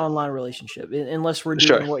any online relationship, unless we're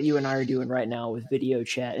doing what you and I are doing right now with video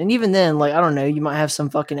chat. And even then, like I don't know, you might have some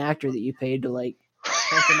fucking actor that you paid to like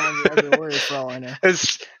pantomime your every word for all I know.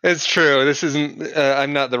 It's true. This isn't.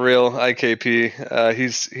 I'm not the real IKP.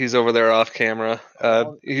 He's over there off camera.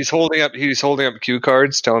 He's holding up cue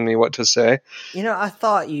cards, telling me what to say. You know, I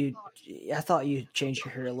thought you changed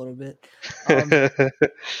your hair a little bit.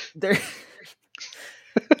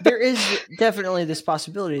 There is definitely this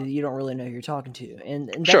possibility that you don't really know who you're talking to,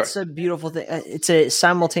 and that's a beautiful thing. It's a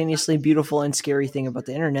simultaneously beautiful and scary thing about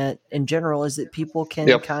the internet in general, is that people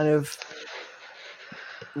can kind of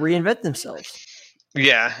reinvent themselves.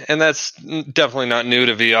 Yeah, and that's definitely not new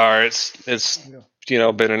to VR. It's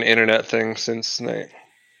been an internet thing since the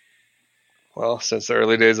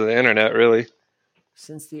early days of the internet, really.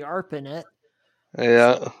 Since the ARPANET.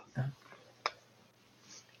 Yeah.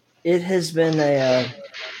 It has been a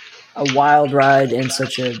wild ride and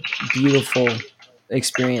such a beautiful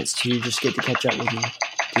experience to just get to catch up with you,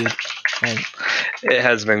 dude. And it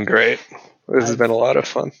has been great. This has been a lot of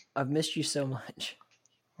fun. I've missed you so much.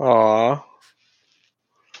 Aw.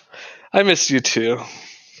 I missed you too.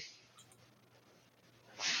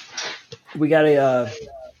 We definitely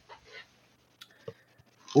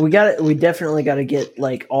got to get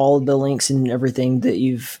like all the links and everything that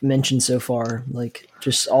you've mentioned so far, like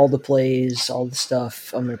just all the plays, all the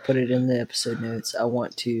stuff. I'm going to put it in the episode notes. I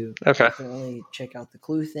want to definitely check out the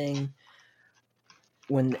Clue thing.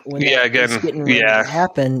 When it's getting ready to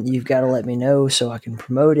happen, you've got to let me know so I can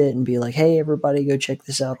promote it and be like, hey, everybody go check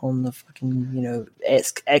this out on the fucking,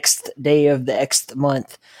 Xth day of the Xth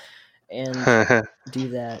month and do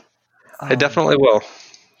that. I definitely will.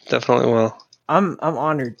 Definitely will. I'm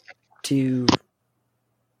honored to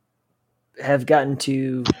have gotten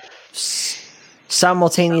to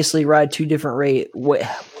simultaneously ride two different waves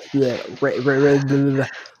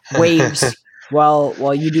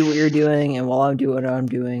while you do what you're doing and while I'm doing what I'm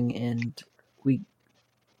doing, and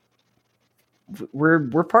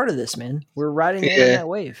we're part of this, man. We're riding the internet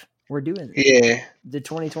wave. We're doing the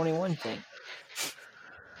 2021 thing,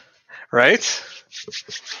 right? It's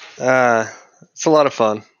a lot of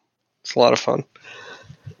fun. It's a lot of fun.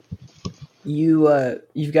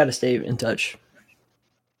 You've got to stay in touch.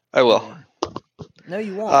 I will. No,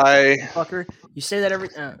 you won't. Fucker. You say that every.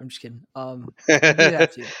 No, I'm just kidding. You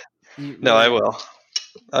have to. No, I will.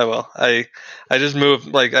 I will. I just moved.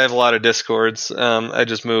 Like, I have a lot of Discords. I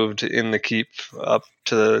just moved in the Keep up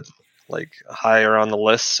to higher on the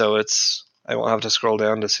list, so I won't have to scroll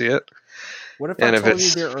down to see it. What if I told you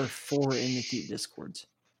there are 4 in the Keep Discords?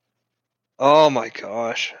 Oh my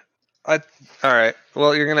gosh. All right.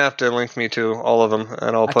 Well, you're gonna have to link me to all of them,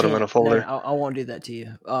 and I'll put them in a folder. No, I won't do that to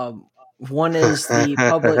you. One is the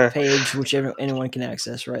public page, which anyone can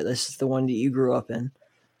access. Right, this is the one that you grew up in.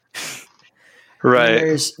 Right.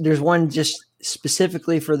 And there's one just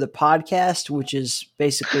specifically for the podcast, which is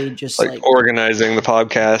basically just like organizing the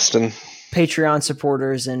podcast and Patreon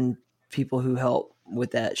supporters and people who help with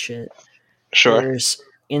that shit. Sure. There's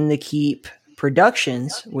In the Keep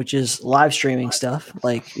Productions, which is live streaming stuff.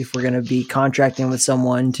 Like if we're going to be contracting with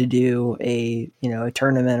someone to do a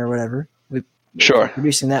tournament or whatever, we're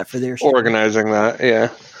producing that for their show. Organizing that, yeah.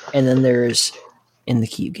 And then there's In the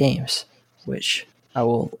Keep Games, which I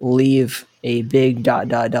will leave a big ...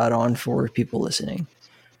 on for people listening.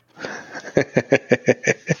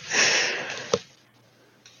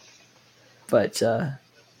 But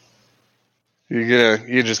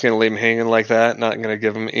you're just gonna leave them hanging like that? Not gonna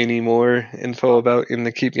give them any more info about In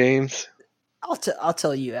the Keep Games? I'll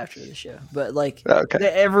tell you after the show. But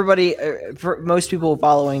everybody, most people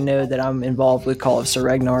following know that I'm involved with Call of Sir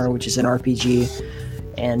Ragnar, which is an RPG,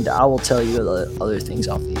 and I will tell you the other things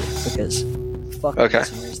off the air because fuck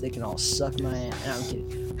listeners, they can all suck my ass. No, I'm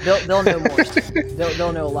kidding. They'll know more stuff.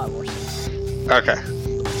 They'll know a lot more stuff. Okay.